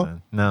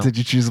reason. No. Did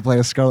you choose to play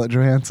a Scarlett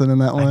Johansson in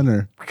that one?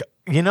 Or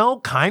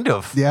Kind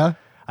of. yeah?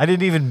 I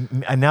didn't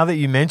even, now that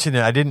you mention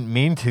it, I didn't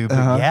mean to,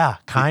 but yeah,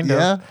 kind of.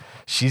 Yeah?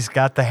 She's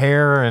got the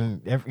hair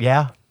and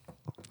yeah.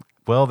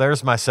 Well,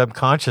 there's my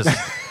subconscious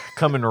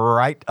coming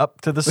right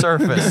up to the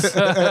surface.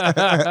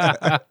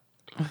 I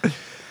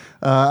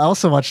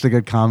also watched a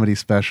good comedy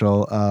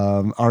special.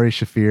 Ari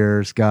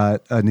Shafir's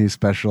got a new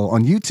special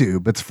on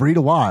YouTube. It's free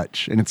to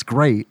watch, and it's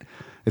great.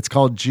 It's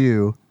called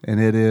Jew,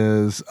 and it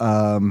is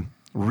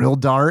real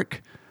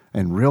dark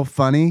and real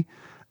funny.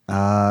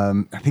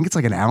 I think it's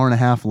like an hour and a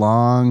half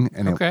long,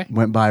 and it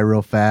went by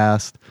real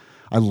fast.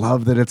 I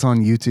love that it's on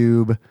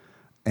YouTube,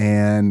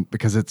 and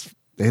because it's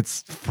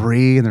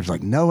free and there's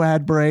like no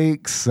ad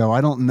breaks, so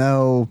I don't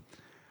know.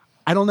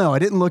 I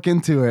didn't look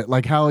into it,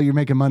 like how you're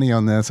making money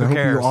on this. I hope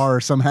you are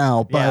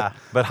somehow. But, yeah,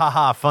 but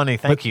haha, funny.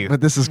 Thank you.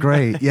 But this is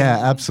great. Yeah,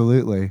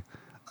 absolutely.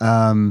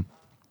 And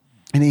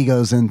he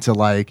goes into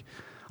like,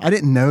 I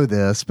didn't know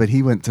this, but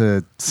he went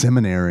to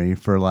seminary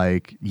for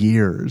like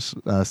years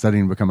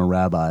studying to become a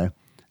rabbi.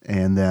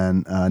 And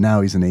then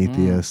now he's an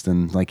atheist,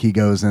 and like he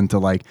goes into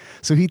like,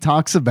 so he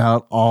talks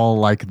about all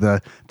like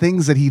the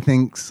things that he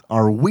thinks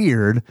are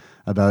weird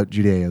about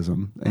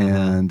Judaism,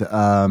 and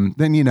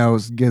then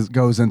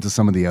goes into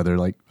some of the other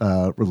like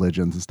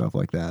religions and stuff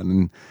like that,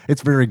 and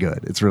it's very good.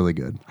 It's really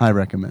good. I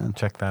recommend.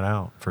 Check that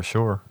out for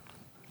sure.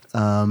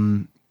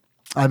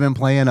 I've been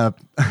playing a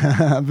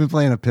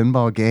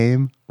pinball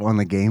game on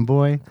the Game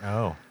Boy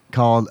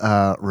called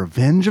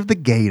Revenge of the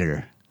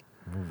Gator.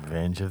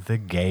 Revenge of the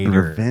Gator.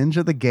 Revenge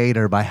of the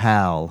Gator by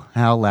HAL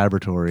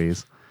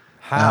Laboratories.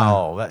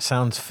 HAL, that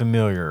sounds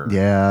familiar.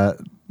 Yeah,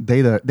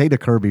 Data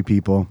Kirby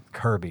people.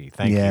 Kirby,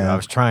 thank you. I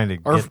was trying to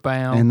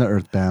Earthbound. And the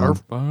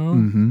Earthbound.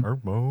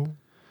 Earthbound.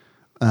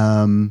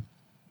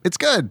 It's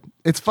good.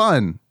 It's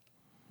fun.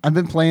 I've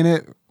been playing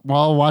it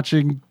while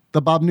watching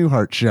the Bob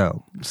Newhart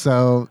show.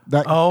 So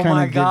that Oh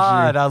my gives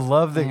God. you, I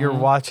love that you're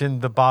watching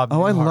the Bob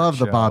Newhart I love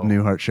the show. Bob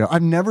Newhart show.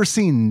 I've never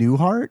seen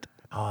Newhart,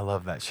 Oh, I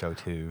love that show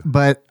too.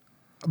 but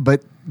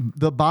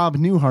the Bob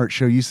Newhart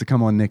show used to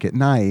come on Nick at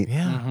Night.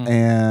 Yeah.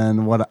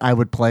 And what I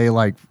would play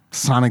like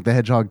Sonic the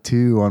Hedgehog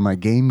 2 on my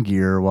Game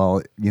Gear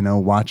while,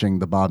 watching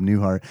the Bob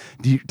Newhart.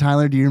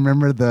 Tyler, do you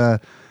remember the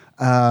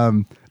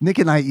Nick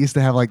at Night used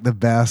to have like the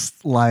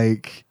best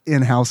like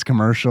in-house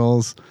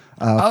commercials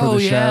for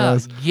the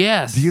shows.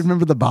 Yes. Do you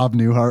remember the Bob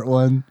Newhart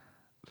one?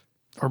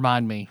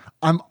 Remind me.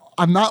 I'm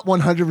not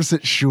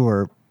 100%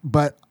 sure,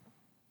 but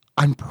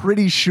I'm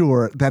pretty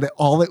sure that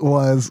all it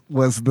was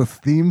the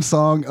theme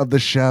song of the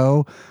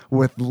show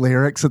with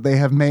lyrics that they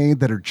have made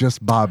that are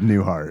just Bob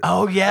Newhart.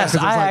 Oh yes,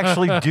 I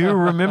actually do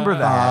remember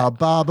that.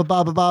 Bob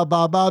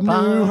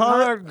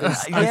Newhart.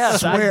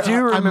 Yes, I swear,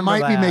 do remember I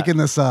might be that. making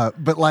this up,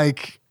 but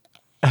like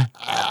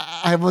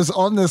I was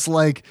on this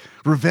like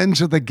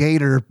Revenge of the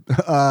Gator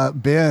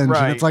binge,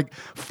 and it's like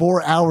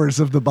 4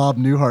 hours of the Bob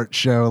Newhart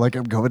show. Like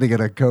I'm going to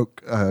get a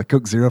Coke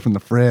Zero from the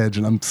fridge,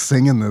 and I'm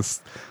singing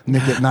this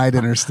Nick at Night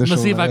interstitial.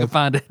 Let's see if I can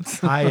find it.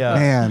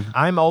 Man,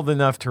 I'm old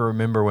enough to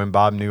remember when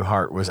Bob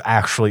Newhart was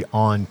actually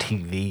on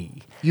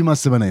TV. you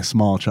must have been a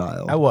small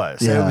child. I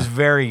was. Yeah. I was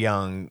very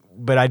young,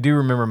 but I do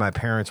remember my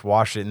parents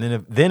watched it,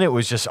 and then it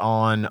was just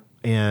on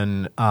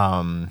in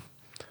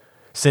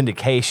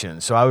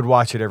syndication. So I would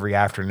watch it every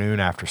afternoon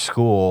after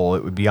school.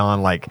 It would be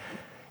on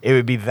it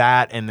would be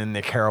that, and then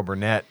the Carol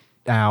Burnett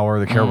hour,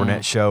 the Carol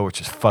Burnett show,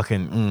 which is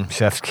fucking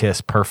chef's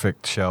kiss,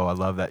 perfect show. I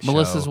love that show.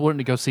 Melissa's wanting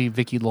to go see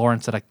Vicki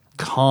Lawrence at a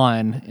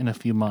con in a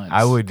few months.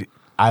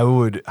 I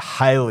would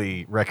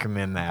highly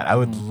recommend that. I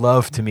would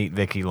love to meet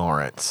Vicki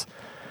Lawrence.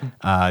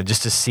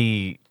 just to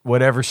see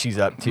whatever she's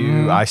up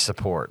to. I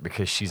support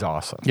because she's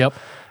awesome. Yep.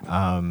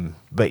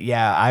 But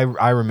yeah,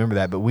 I remember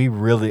that. But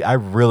I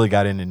really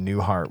got into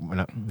Newhart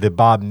when the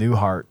Bob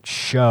Newhart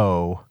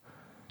show.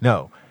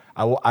 No,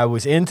 I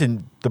was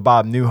into the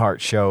Bob Newhart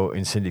show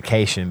in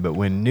syndication, but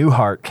when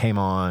Newhart came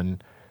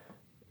on,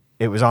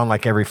 it was on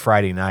like every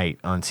Friday night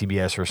on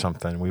CBS or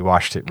something. We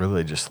watched it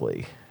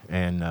religiously,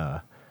 and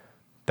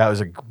that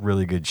was a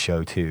really good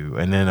show too.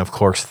 And then of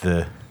course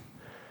the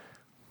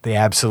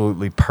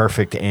absolutely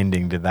perfect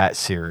ending to that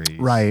series,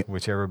 Right.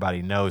 which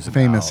everybody knows about.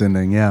 Famous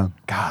ending, yeah.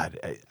 God,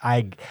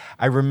 I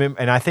remember,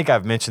 and I think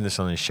I've mentioned this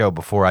on the show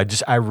before.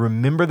 I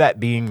remember that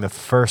being the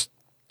first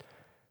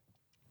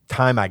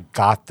time I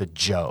got the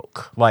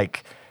joke.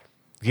 Like,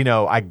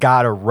 I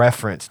got a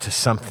reference to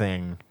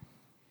something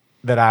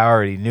that I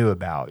already knew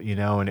about,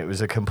 and it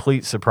was a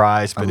complete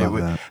surprise. But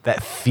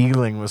that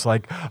feeling was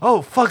like,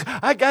 oh fuck,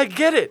 I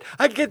get it.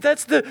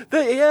 That's the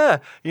yeah,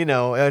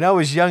 And I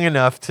was young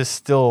enough to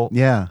still,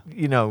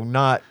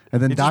 not.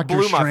 And then it just Doctor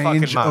blew my fucking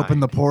Strange mind.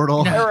 opened the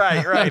portal.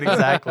 right,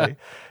 exactly.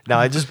 No,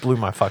 it just blew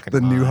my fucking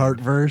The mind. Newhart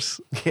verse.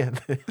 Yeah,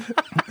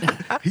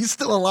 He's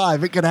still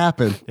alive. It could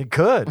happen. it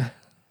could.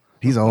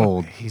 He's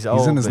old. He's old.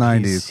 He's in his but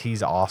 90s.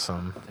 He's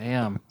awesome.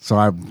 Damn. So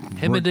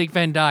Him and Dick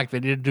Van Dyke, they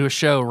need to do a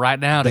show right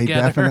now they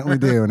together. definitely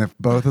do. And if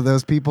both of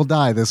those people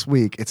die this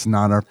week, it's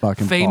not our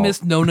fucking Famous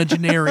fault.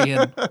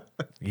 nonagenarian.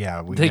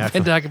 Yeah, we Dick Van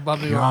definitely. Dyke and Bob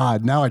Newhart.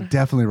 God, now I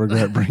definitely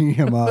regret bringing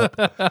him up.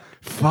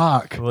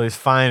 Fuck. Well, he's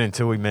fine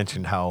until we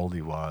mentioned how old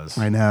he was.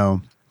 I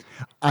know.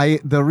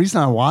 The reason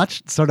I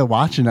started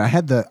watching it, I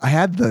had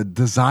the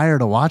desire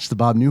to watch the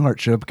Bob Newhart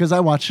show because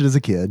I watched it as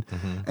a kid,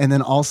 and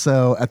then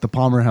also at the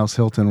Palmer House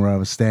Hilton where I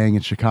was staying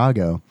in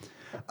Chicago.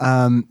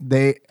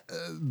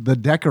 The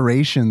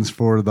decorations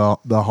for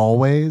the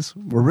hallways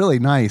were really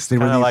nice. They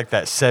were Kind of these- like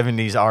that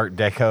 70s Art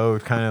Deco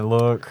kind of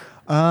look.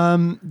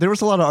 there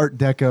was a lot of Art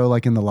Deco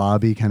like in the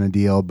lobby kind of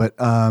deal, but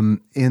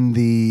in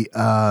the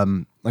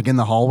like in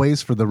the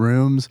hallways for the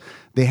rooms,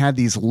 they had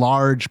these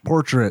large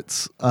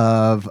portraits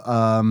of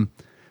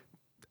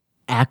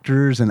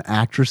actors and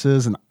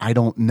actresses, and I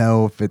don't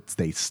know if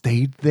they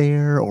stayed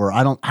there or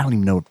I don't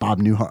even know if Bob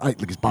Newhart.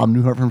 Like, is Bob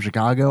Newhart from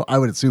Chicago? I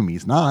would assume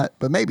he's not,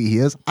 but maybe he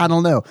is. I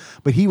don't know,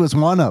 but he was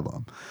one of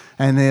them,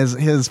 and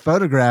his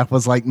photograph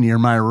was like near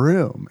my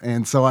room,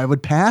 and so I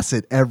would pass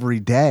it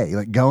every day,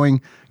 like going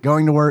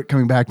to work,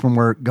 coming back from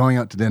work, going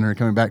out to dinner,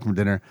 coming back from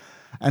dinner.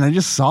 And I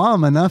just saw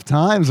him enough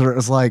times where it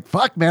was like,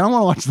 fuck, man, I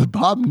want to watch the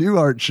Bob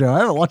Newhart show. I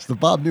haven't watched the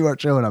Bob Newhart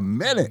show in a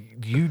minute.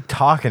 You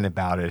talking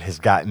about it has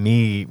got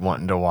me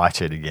wanting to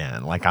watch it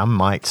again. Like I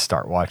might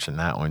start watching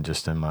that one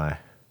just in my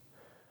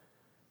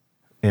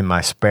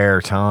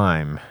spare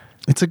time.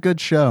 It's a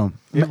good show.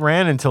 It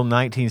ran until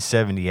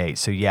 1978,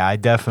 so yeah, I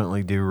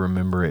definitely do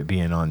remember it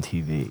being on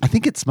TV. I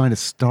think it might have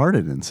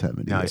started in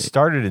 78. Now it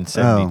started in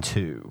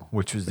 72,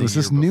 which was the Was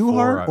this year before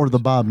Newhart or the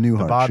Bob Newhart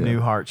the Bob show?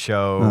 Newhart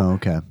show? Oh,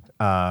 okay.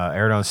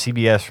 Aired on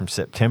CBS from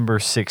September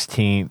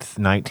 16th,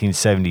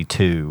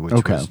 1972, which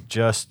Okay. was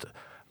just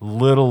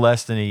little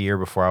less than a year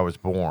before I was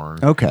born.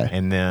 Okay.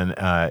 And then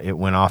it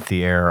went off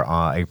the air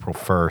on April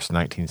 1st,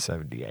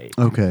 1978.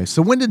 Okay.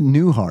 So when did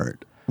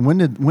Newhart? When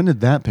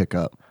did that pick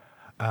up?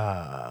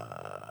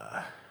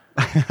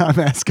 I'm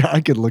asking.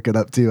 I could look it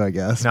up too, I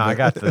guess. No,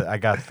 but- I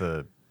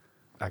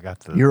got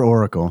the Your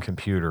Oracle.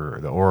 computer,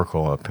 the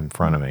Oracle up in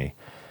front of me.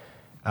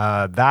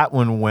 That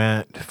one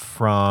went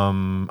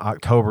from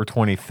October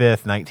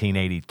 25th,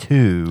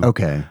 1982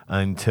 Okay.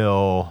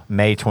 until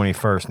May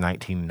 21st,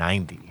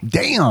 1990.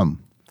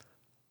 Damn.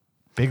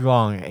 Big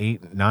long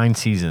 9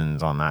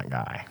 seasons on that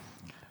guy.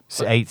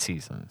 8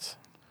 seasons,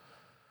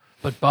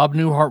 But Bob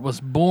Newhart was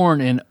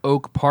born in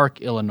Oak Park,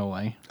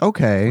 Illinois.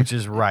 Okay. which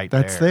is right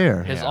That's there.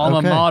 there. His Yeah. alma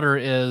Okay. mater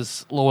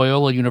is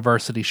Loyola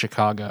University,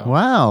 Chicago.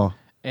 Wow.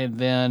 And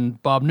then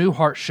Bob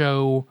Newhart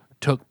show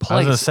took I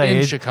was gonna place say in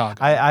it- Chicago.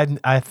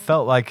 I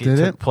felt like it Did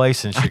took it?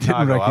 place in I Chicago.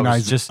 didn't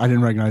recognize. I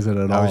didn't recognize it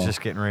at all. I was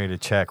just getting ready to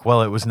check.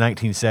 Well, it was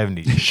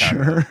 1970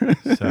 Chicago.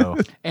 Sure. So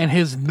And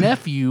his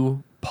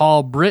nephew,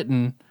 Paul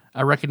Britton,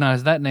 I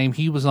recognize that name.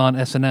 He was on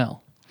SNL.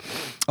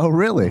 Oh,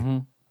 really? Mm-hmm.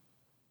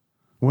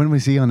 When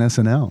was he on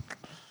SNL?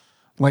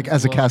 Like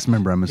as a cast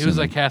member, I'm He assuming. was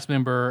a cast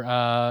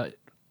member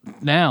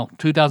now,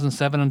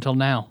 2007 until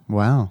now.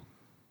 Wow.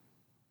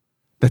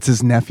 That's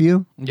his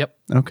nephew? Yep.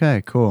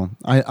 Okay, cool.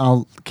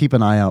 I'll keep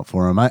an eye out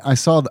for him. I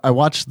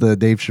watched the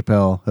Dave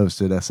Chappelle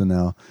hosted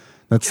SNL.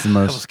 That's the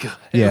most. That was good.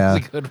 Yeah, It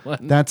was a good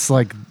one.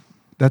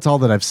 that's all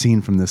that I've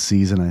seen from this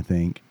season. I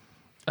think.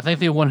 I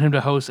think they want him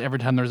to host every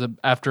time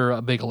after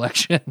a big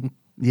election.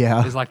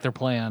 Yeah, Is like their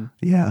plan.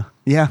 yeah.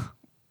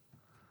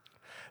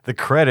 the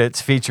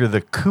credits feature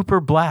the Cooper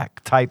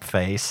Black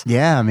typeface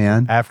Yeah,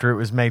 man. after it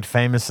was made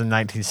famous in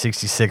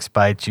 1966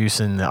 by its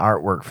use in the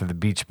artwork for the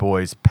Beach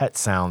Boys' Pet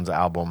Sounds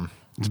album.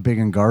 It's big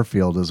in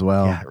Garfield as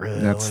well. Yeah, it really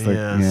That's is.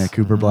 Yeah,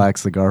 Cooper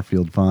Black's the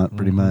Garfield font,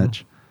 pretty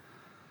much.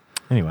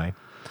 Anyway,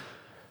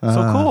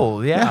 so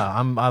cool. Yeah,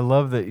 I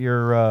love that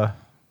you're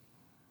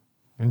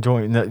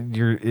enjoying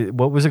that.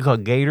 What was it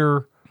called?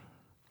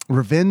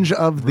 Revenge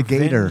of the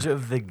Gator. Revenge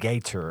of the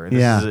Gator.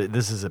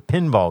 This is a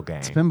pinball game.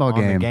 It's a pinball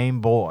game. On the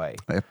Game Boy.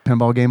 A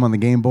pinball game on the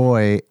Game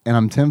Boy, and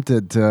I'm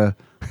tempted to.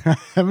 I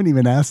haven't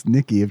even asked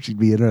Nikki if she'd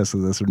be interested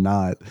in this or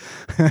not.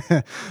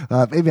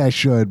 Maybe I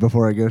should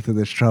before I go through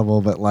this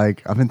trouble. But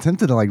like, I've been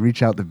tempted to like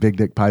reach out to Big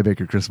Dick Pie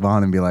Baker Chris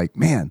Vaughn and be like,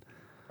 man,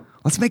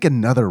 let's make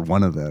another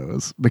one of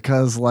those,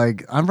 because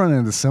like I'm running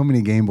into so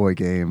many Game Boy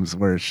games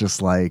where it's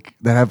just like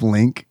that have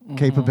link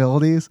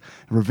capabilities.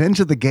 Revenge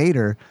of the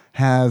Gator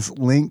has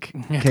link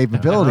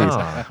capabilities,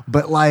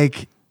 but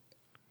like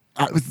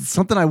it's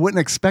something I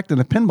wouldn't expect in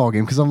a pinball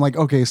game, because I'm like,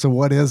 okay, so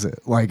what is it?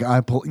 Like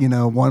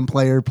one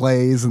player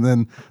plays and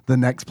then the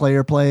next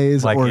player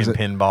plays, like or in is it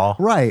pinball,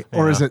 right? Yeah.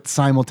 Or is it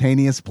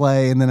simultaneous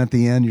play and then at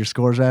the end your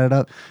scores are added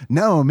up?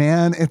 No,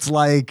 man, it's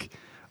like.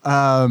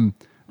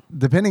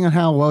 Depending on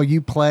how well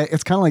you play,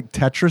 it's kind of like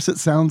Tetris, it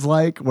sounds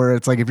like, where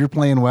it's like if you're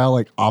playing well,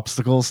 like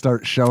obstacles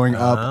start showing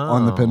up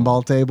on the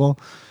pinball table.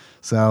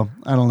 So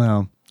I don't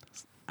know.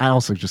 I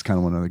also just kind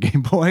of want another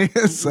Game Boy.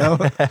 So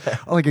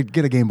I'll like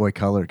get a Game Boy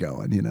Color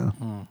going,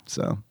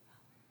 So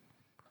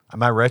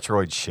my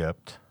Retroid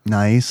shipped.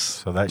 Nice.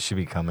 So that should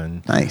be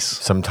coming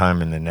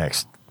sometime in the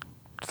next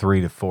 3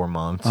 to 4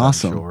 months.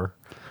 Awesome. I'm sure.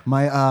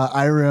 My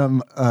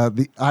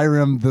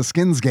the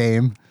Skins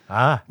game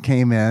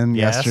came in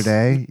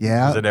yesterday.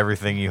 Yeah. Was it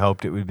everything you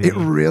hoped it would be? It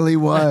really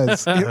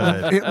was.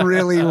 It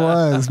really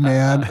was,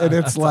 man. And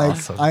it's like,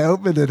 awesome. I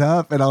opened it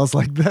up and I was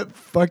like, that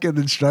fucking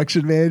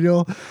instruction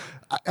manual.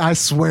 I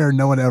swear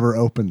no one ever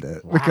opened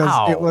it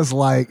because it was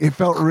like, it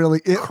felt really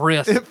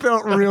crisp. It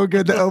felt real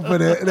good to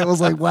open it. And it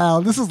was like, wow,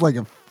 this is like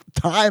a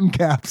time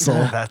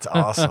capsule. That's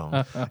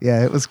awesome.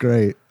 Yeah, it was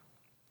great.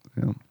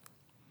 Yeah.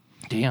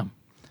 Damn.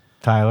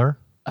 Tyler?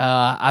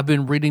 I've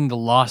been reading The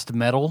Lost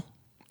Metal.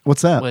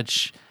 What's that?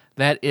 Which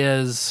that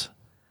is,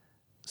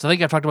 so I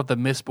think I've talked about the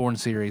Mistborn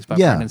series by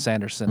Brandon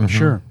Sanderson. Mm-hmm.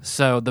 Sure.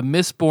 So the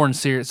Mistborn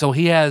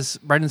series,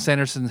 Brandon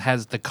Sanderson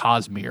has the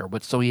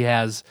Cosmere, he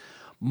has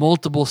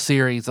multiple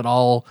series that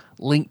all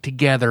link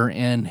together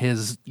in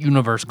his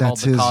universe called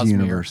the Cosmere.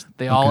 Universe.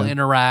 They all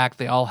interact.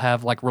 They all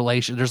have like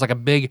relations. There's like a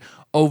big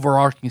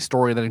overarching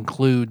story that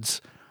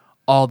includes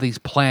all these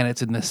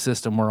planets in this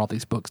system where all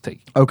these books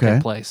take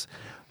place.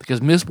 Because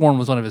Mistborn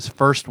was one of his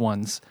first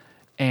ones,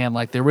 and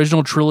like the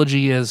original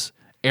trilogy is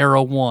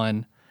Era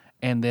 1,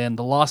 and then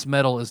The Lost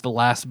Metal is the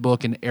last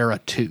book in Era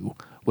 2,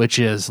 which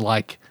is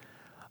like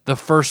the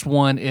first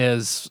one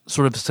is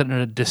sort of set in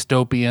a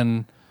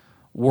dystopian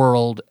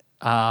world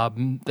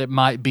that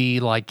might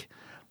be like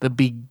the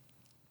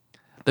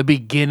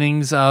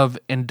beginnings of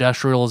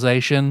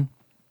industrialization,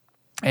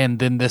 and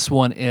then this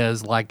one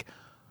is like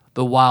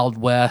the Wild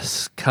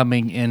West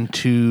coming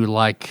into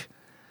like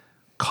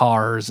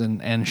cars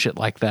and shit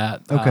like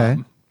that. Okay.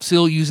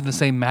 Still using the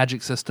same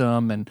magic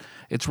system, and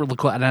it's really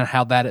cool. I don't know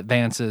how that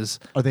advances.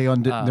 Are they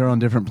on? They're on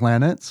different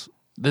planets.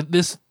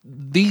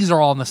 These are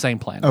all on the same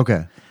planet.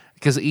 Okay.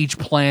 Because each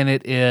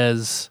planet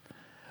is,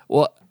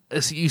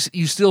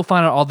 you still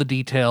find out all the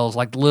details,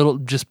 like little,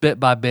 just bit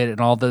by bit, in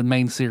all the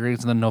main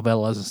series and the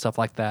novellas and stuff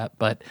like that.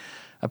 But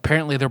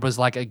apparently, there was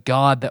like a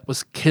god that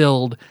was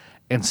killed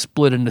and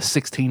split into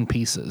 16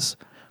 pieces,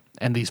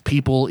 and these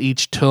people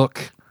each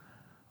took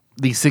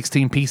these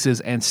 16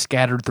 pieces and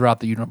scattered throughout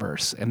the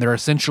universe. And they're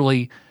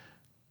essentially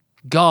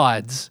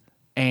gods,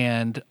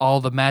 and all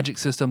the magic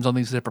systems on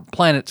these different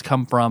planets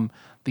come from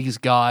these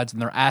gods,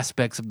 and they're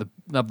aspects of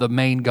the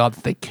main god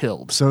that they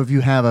killed. So if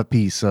you have a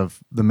piece of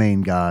the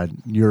main god,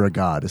 you're a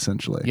god,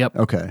 essentially. Yep.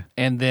 Okay.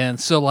 And then,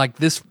 so like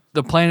this,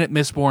 the planet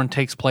Mistborn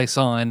takes place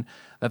on,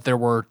 that there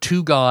were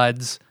two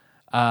gods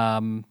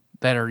that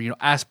are,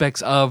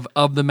 aspects of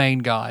the main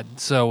god.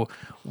 So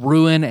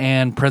ruin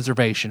and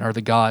preservation are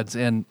the gods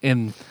in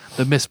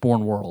the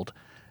Mistborn world.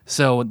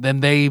 So then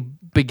they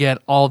beget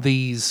all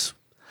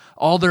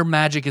their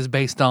magic is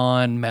based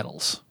on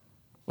metals,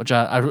 which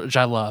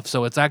I love.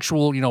 So it's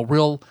actual,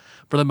 real,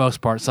 for the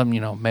most part, some,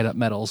 made up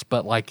metals.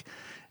 But like,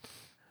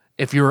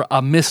 if you're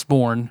a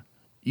Mistborn,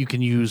 you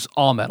can use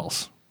all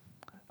metals.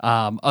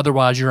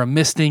 Otherwise, you're a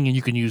Misting and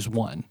you can use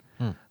one.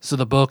 So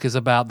the book is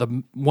about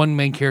the one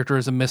main character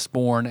is a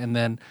Mistborn, and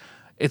then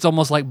it's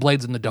almost like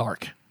Blades in the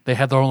Dark. They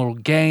have their own little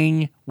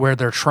gang where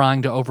they're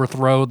trying to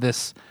overthrow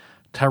this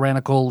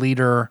tyrannical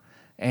leader,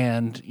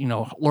 and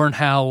learn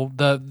how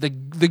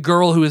the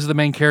girl who is the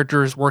main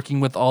character is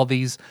working with all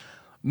these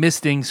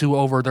Mistings who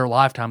over their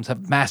lifetimes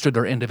have mastered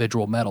their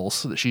individual metals,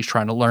 so that she's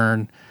trying to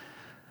learn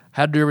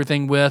how to do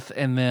everything with,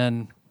 and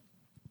then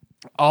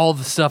all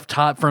the stuff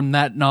taught from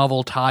that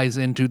novel ties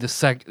into the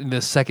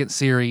second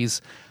series,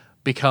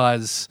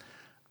 because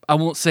I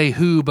won't say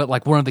who, but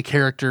like one of the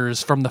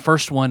characters from the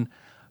first one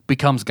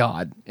becomes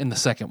God in the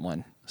second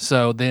one.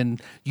 So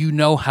then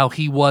how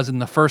he was in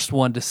the first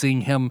one, to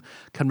seeing him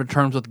come to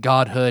terms with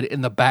godhood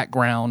in the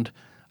background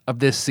of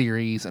this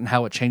series, and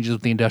how it changes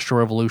with the Industrial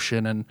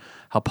Revolution and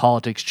how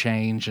politics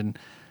change. And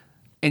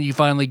you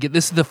finally get,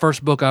 this is the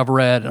first book I've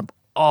read of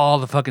all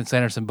the fucking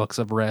Sanderson books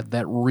I've read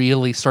that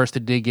really starts to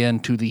dig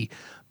into the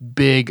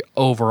big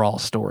overall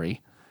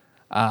story.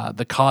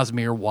 the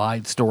Cosmere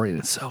wide story.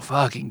 It's so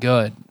fucking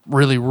good.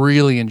 Really,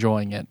 really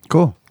enjoying it.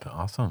 Cool.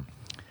 Awesome.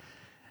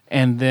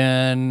 And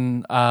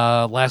then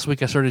last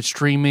week I started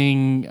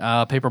streaming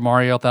Paper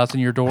Mario: Thousand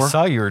Year Door. I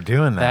saw you were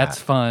doing that. That's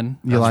fun.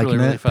 You That's liking really,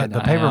 really it? fun.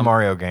 The I Paper am.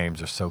 Mario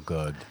games are so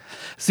good.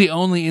 It's the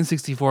only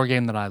N64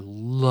 game that I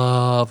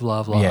loved.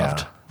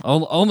 Yeah.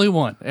 Only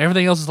one.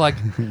 Everything else is like,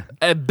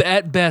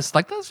 at best,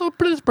 like, that's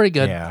pretty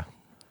good. Yeah.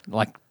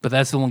 Like, but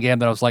that's the one game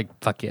that I was like,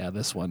 fuck yeah,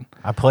 this one.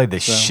 I played the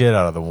shit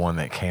out of the one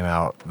that came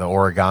out, the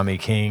Origami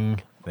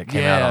King that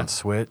came out Yeah. on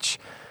Switch.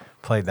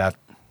 Played that.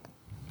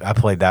 I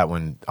played that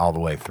one all the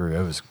way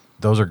through.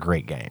 Those are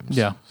great games.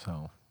 Yeah.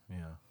 So yeah,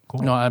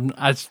 cool. No,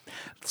 I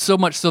so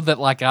much so that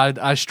like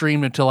I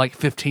streamed until like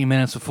 15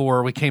 minutes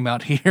before we came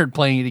out here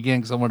playing it again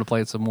because I wanted to play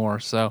it some more.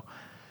 So,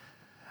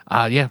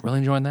 yeah, really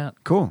enjoying that.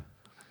 Cool.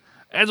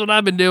 That's what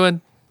I've been doing.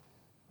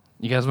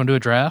 You guys want to do a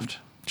draft?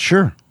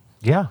 Sure.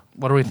 Yeah.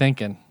 What are we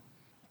thinking?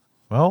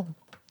 Well,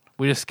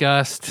 We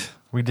discussed.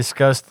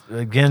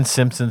 again.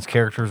 Simpsons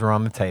characters were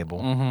on the table.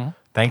 Mm-hmm.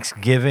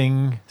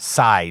 Thanksgiving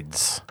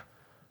sides.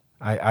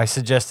 I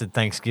suggested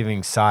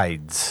Thanksgiving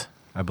sides.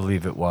 I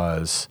believe it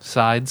was,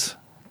 Sides.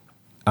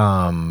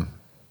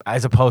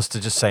 as opposed to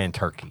just saying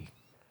turkey.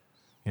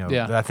 You know,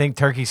 Yeah. I think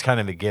turkey's kind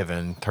of a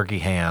given. Turkey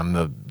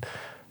ham.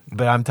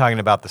 But I'm talking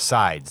about the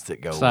sides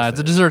that go Sides.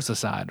 The with it. dessert's a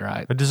side,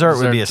 right? A dessert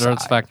would be a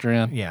Desserts side. factor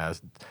in. Yeah,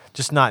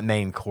 just not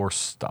main course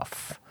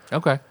stuff.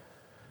 Okay.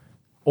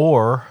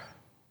 Or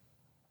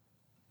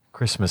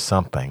Christmas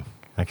something.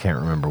 I can't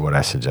remember what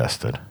I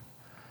suggested.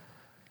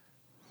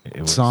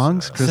 It was,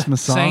 Songs?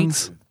 Christmas songs?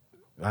 Saints.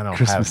 I don't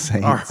Christmas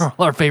have. Saints.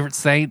 Our favorite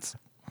saints.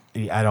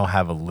 I don't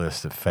have a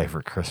list of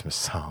favorite Christmas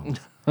songs.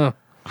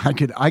 I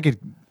could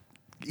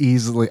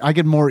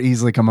more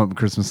easily come up with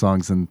Christmas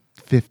songs than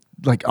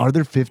are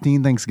there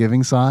 15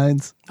 Thanksgiving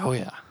sides? Oh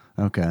yeah.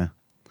 Okay.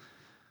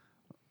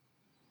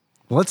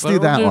 Well, let's But do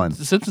we'll that one.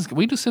 Simpsons.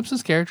 We do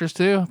Simpsons characters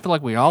too. I feel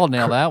like we all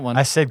nail that one.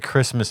 I said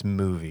Christmas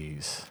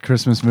movies.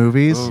 Christmas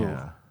movies. Ooh.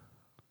 Yeah.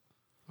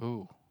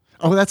 Ooh.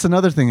 Oh, that's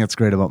another thing that's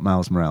great about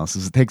Miles Morales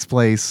is it takes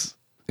place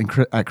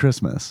at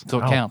Christmas. So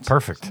it Oh, counts.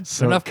 perfect.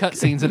 So Enough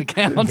cutscenes that it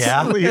counts.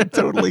 Yeah. it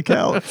totally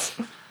counts.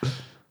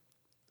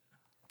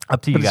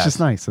 Up to you But it's guys. just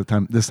nice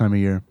this time of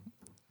year.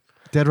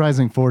 Dead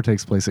Rising 4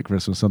 takes place at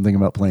Christmas. Something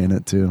about playing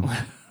it too.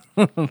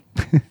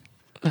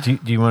 Do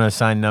you want to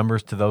assign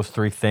numbers to those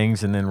three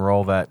things and then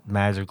roll that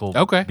magical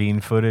Okay.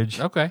 bean footage?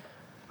 Okay.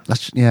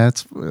 It's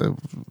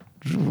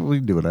we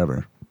can do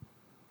whatever.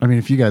 I mean,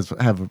 if you guys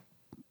have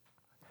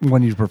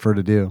one you prefer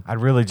to do.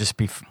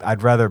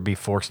 I'd rather be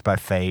forced by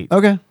fate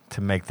Okay.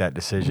 to make that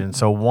decision.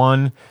 So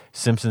 1,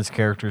 Simpsons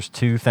characters,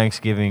 2,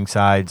 Thanksgiving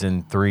sides,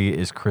 and 3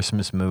 is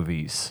Christmas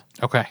movies.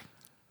 Okay.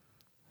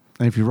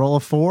 And if you roll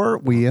a 4,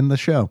 we end the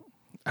show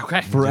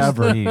Okay.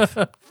 forever. Leave.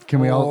 Can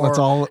we all? Let's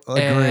all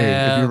agree.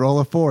 If you roll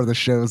a 4, the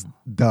show's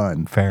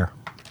done. Fair.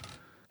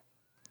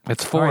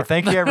 It's All 4. right,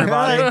 thank you All right,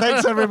 everybody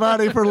thanks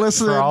everybody for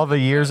listening. for all the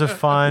years of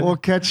fun. We'll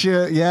catch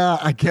you. Yeah,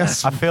 I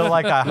guess. I feel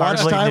like I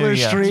Watch hardly knew Tyler's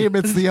you. stream.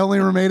 It's the only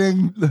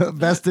remaining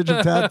vestige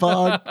of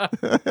Tadpog.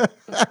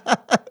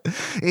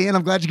 Ian,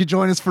 I'm glad you could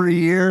join us for a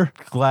year.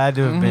 Glad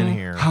to have been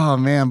here. Oh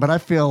man, but I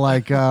feel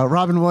like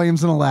Robin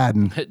Williams and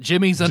Aladdin.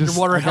 Jimmy's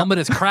underwater helmet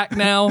is cracked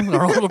now.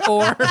 Or all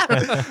before.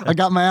 I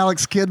got my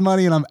Alex Kidd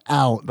money and I'm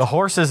out. The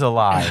horse is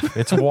alive.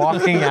 It's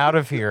walking out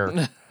of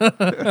here.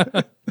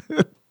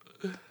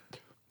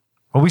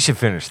 Well, we should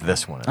finish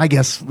this one. I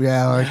guess.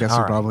 Yeah, I guess All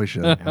we right. probably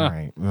should. All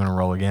right. We want to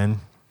roll again?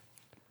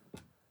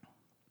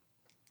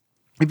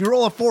 If you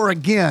roll a 4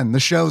 again, the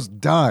show's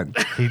done.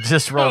 He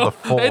just rolled a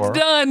 4. It's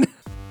done.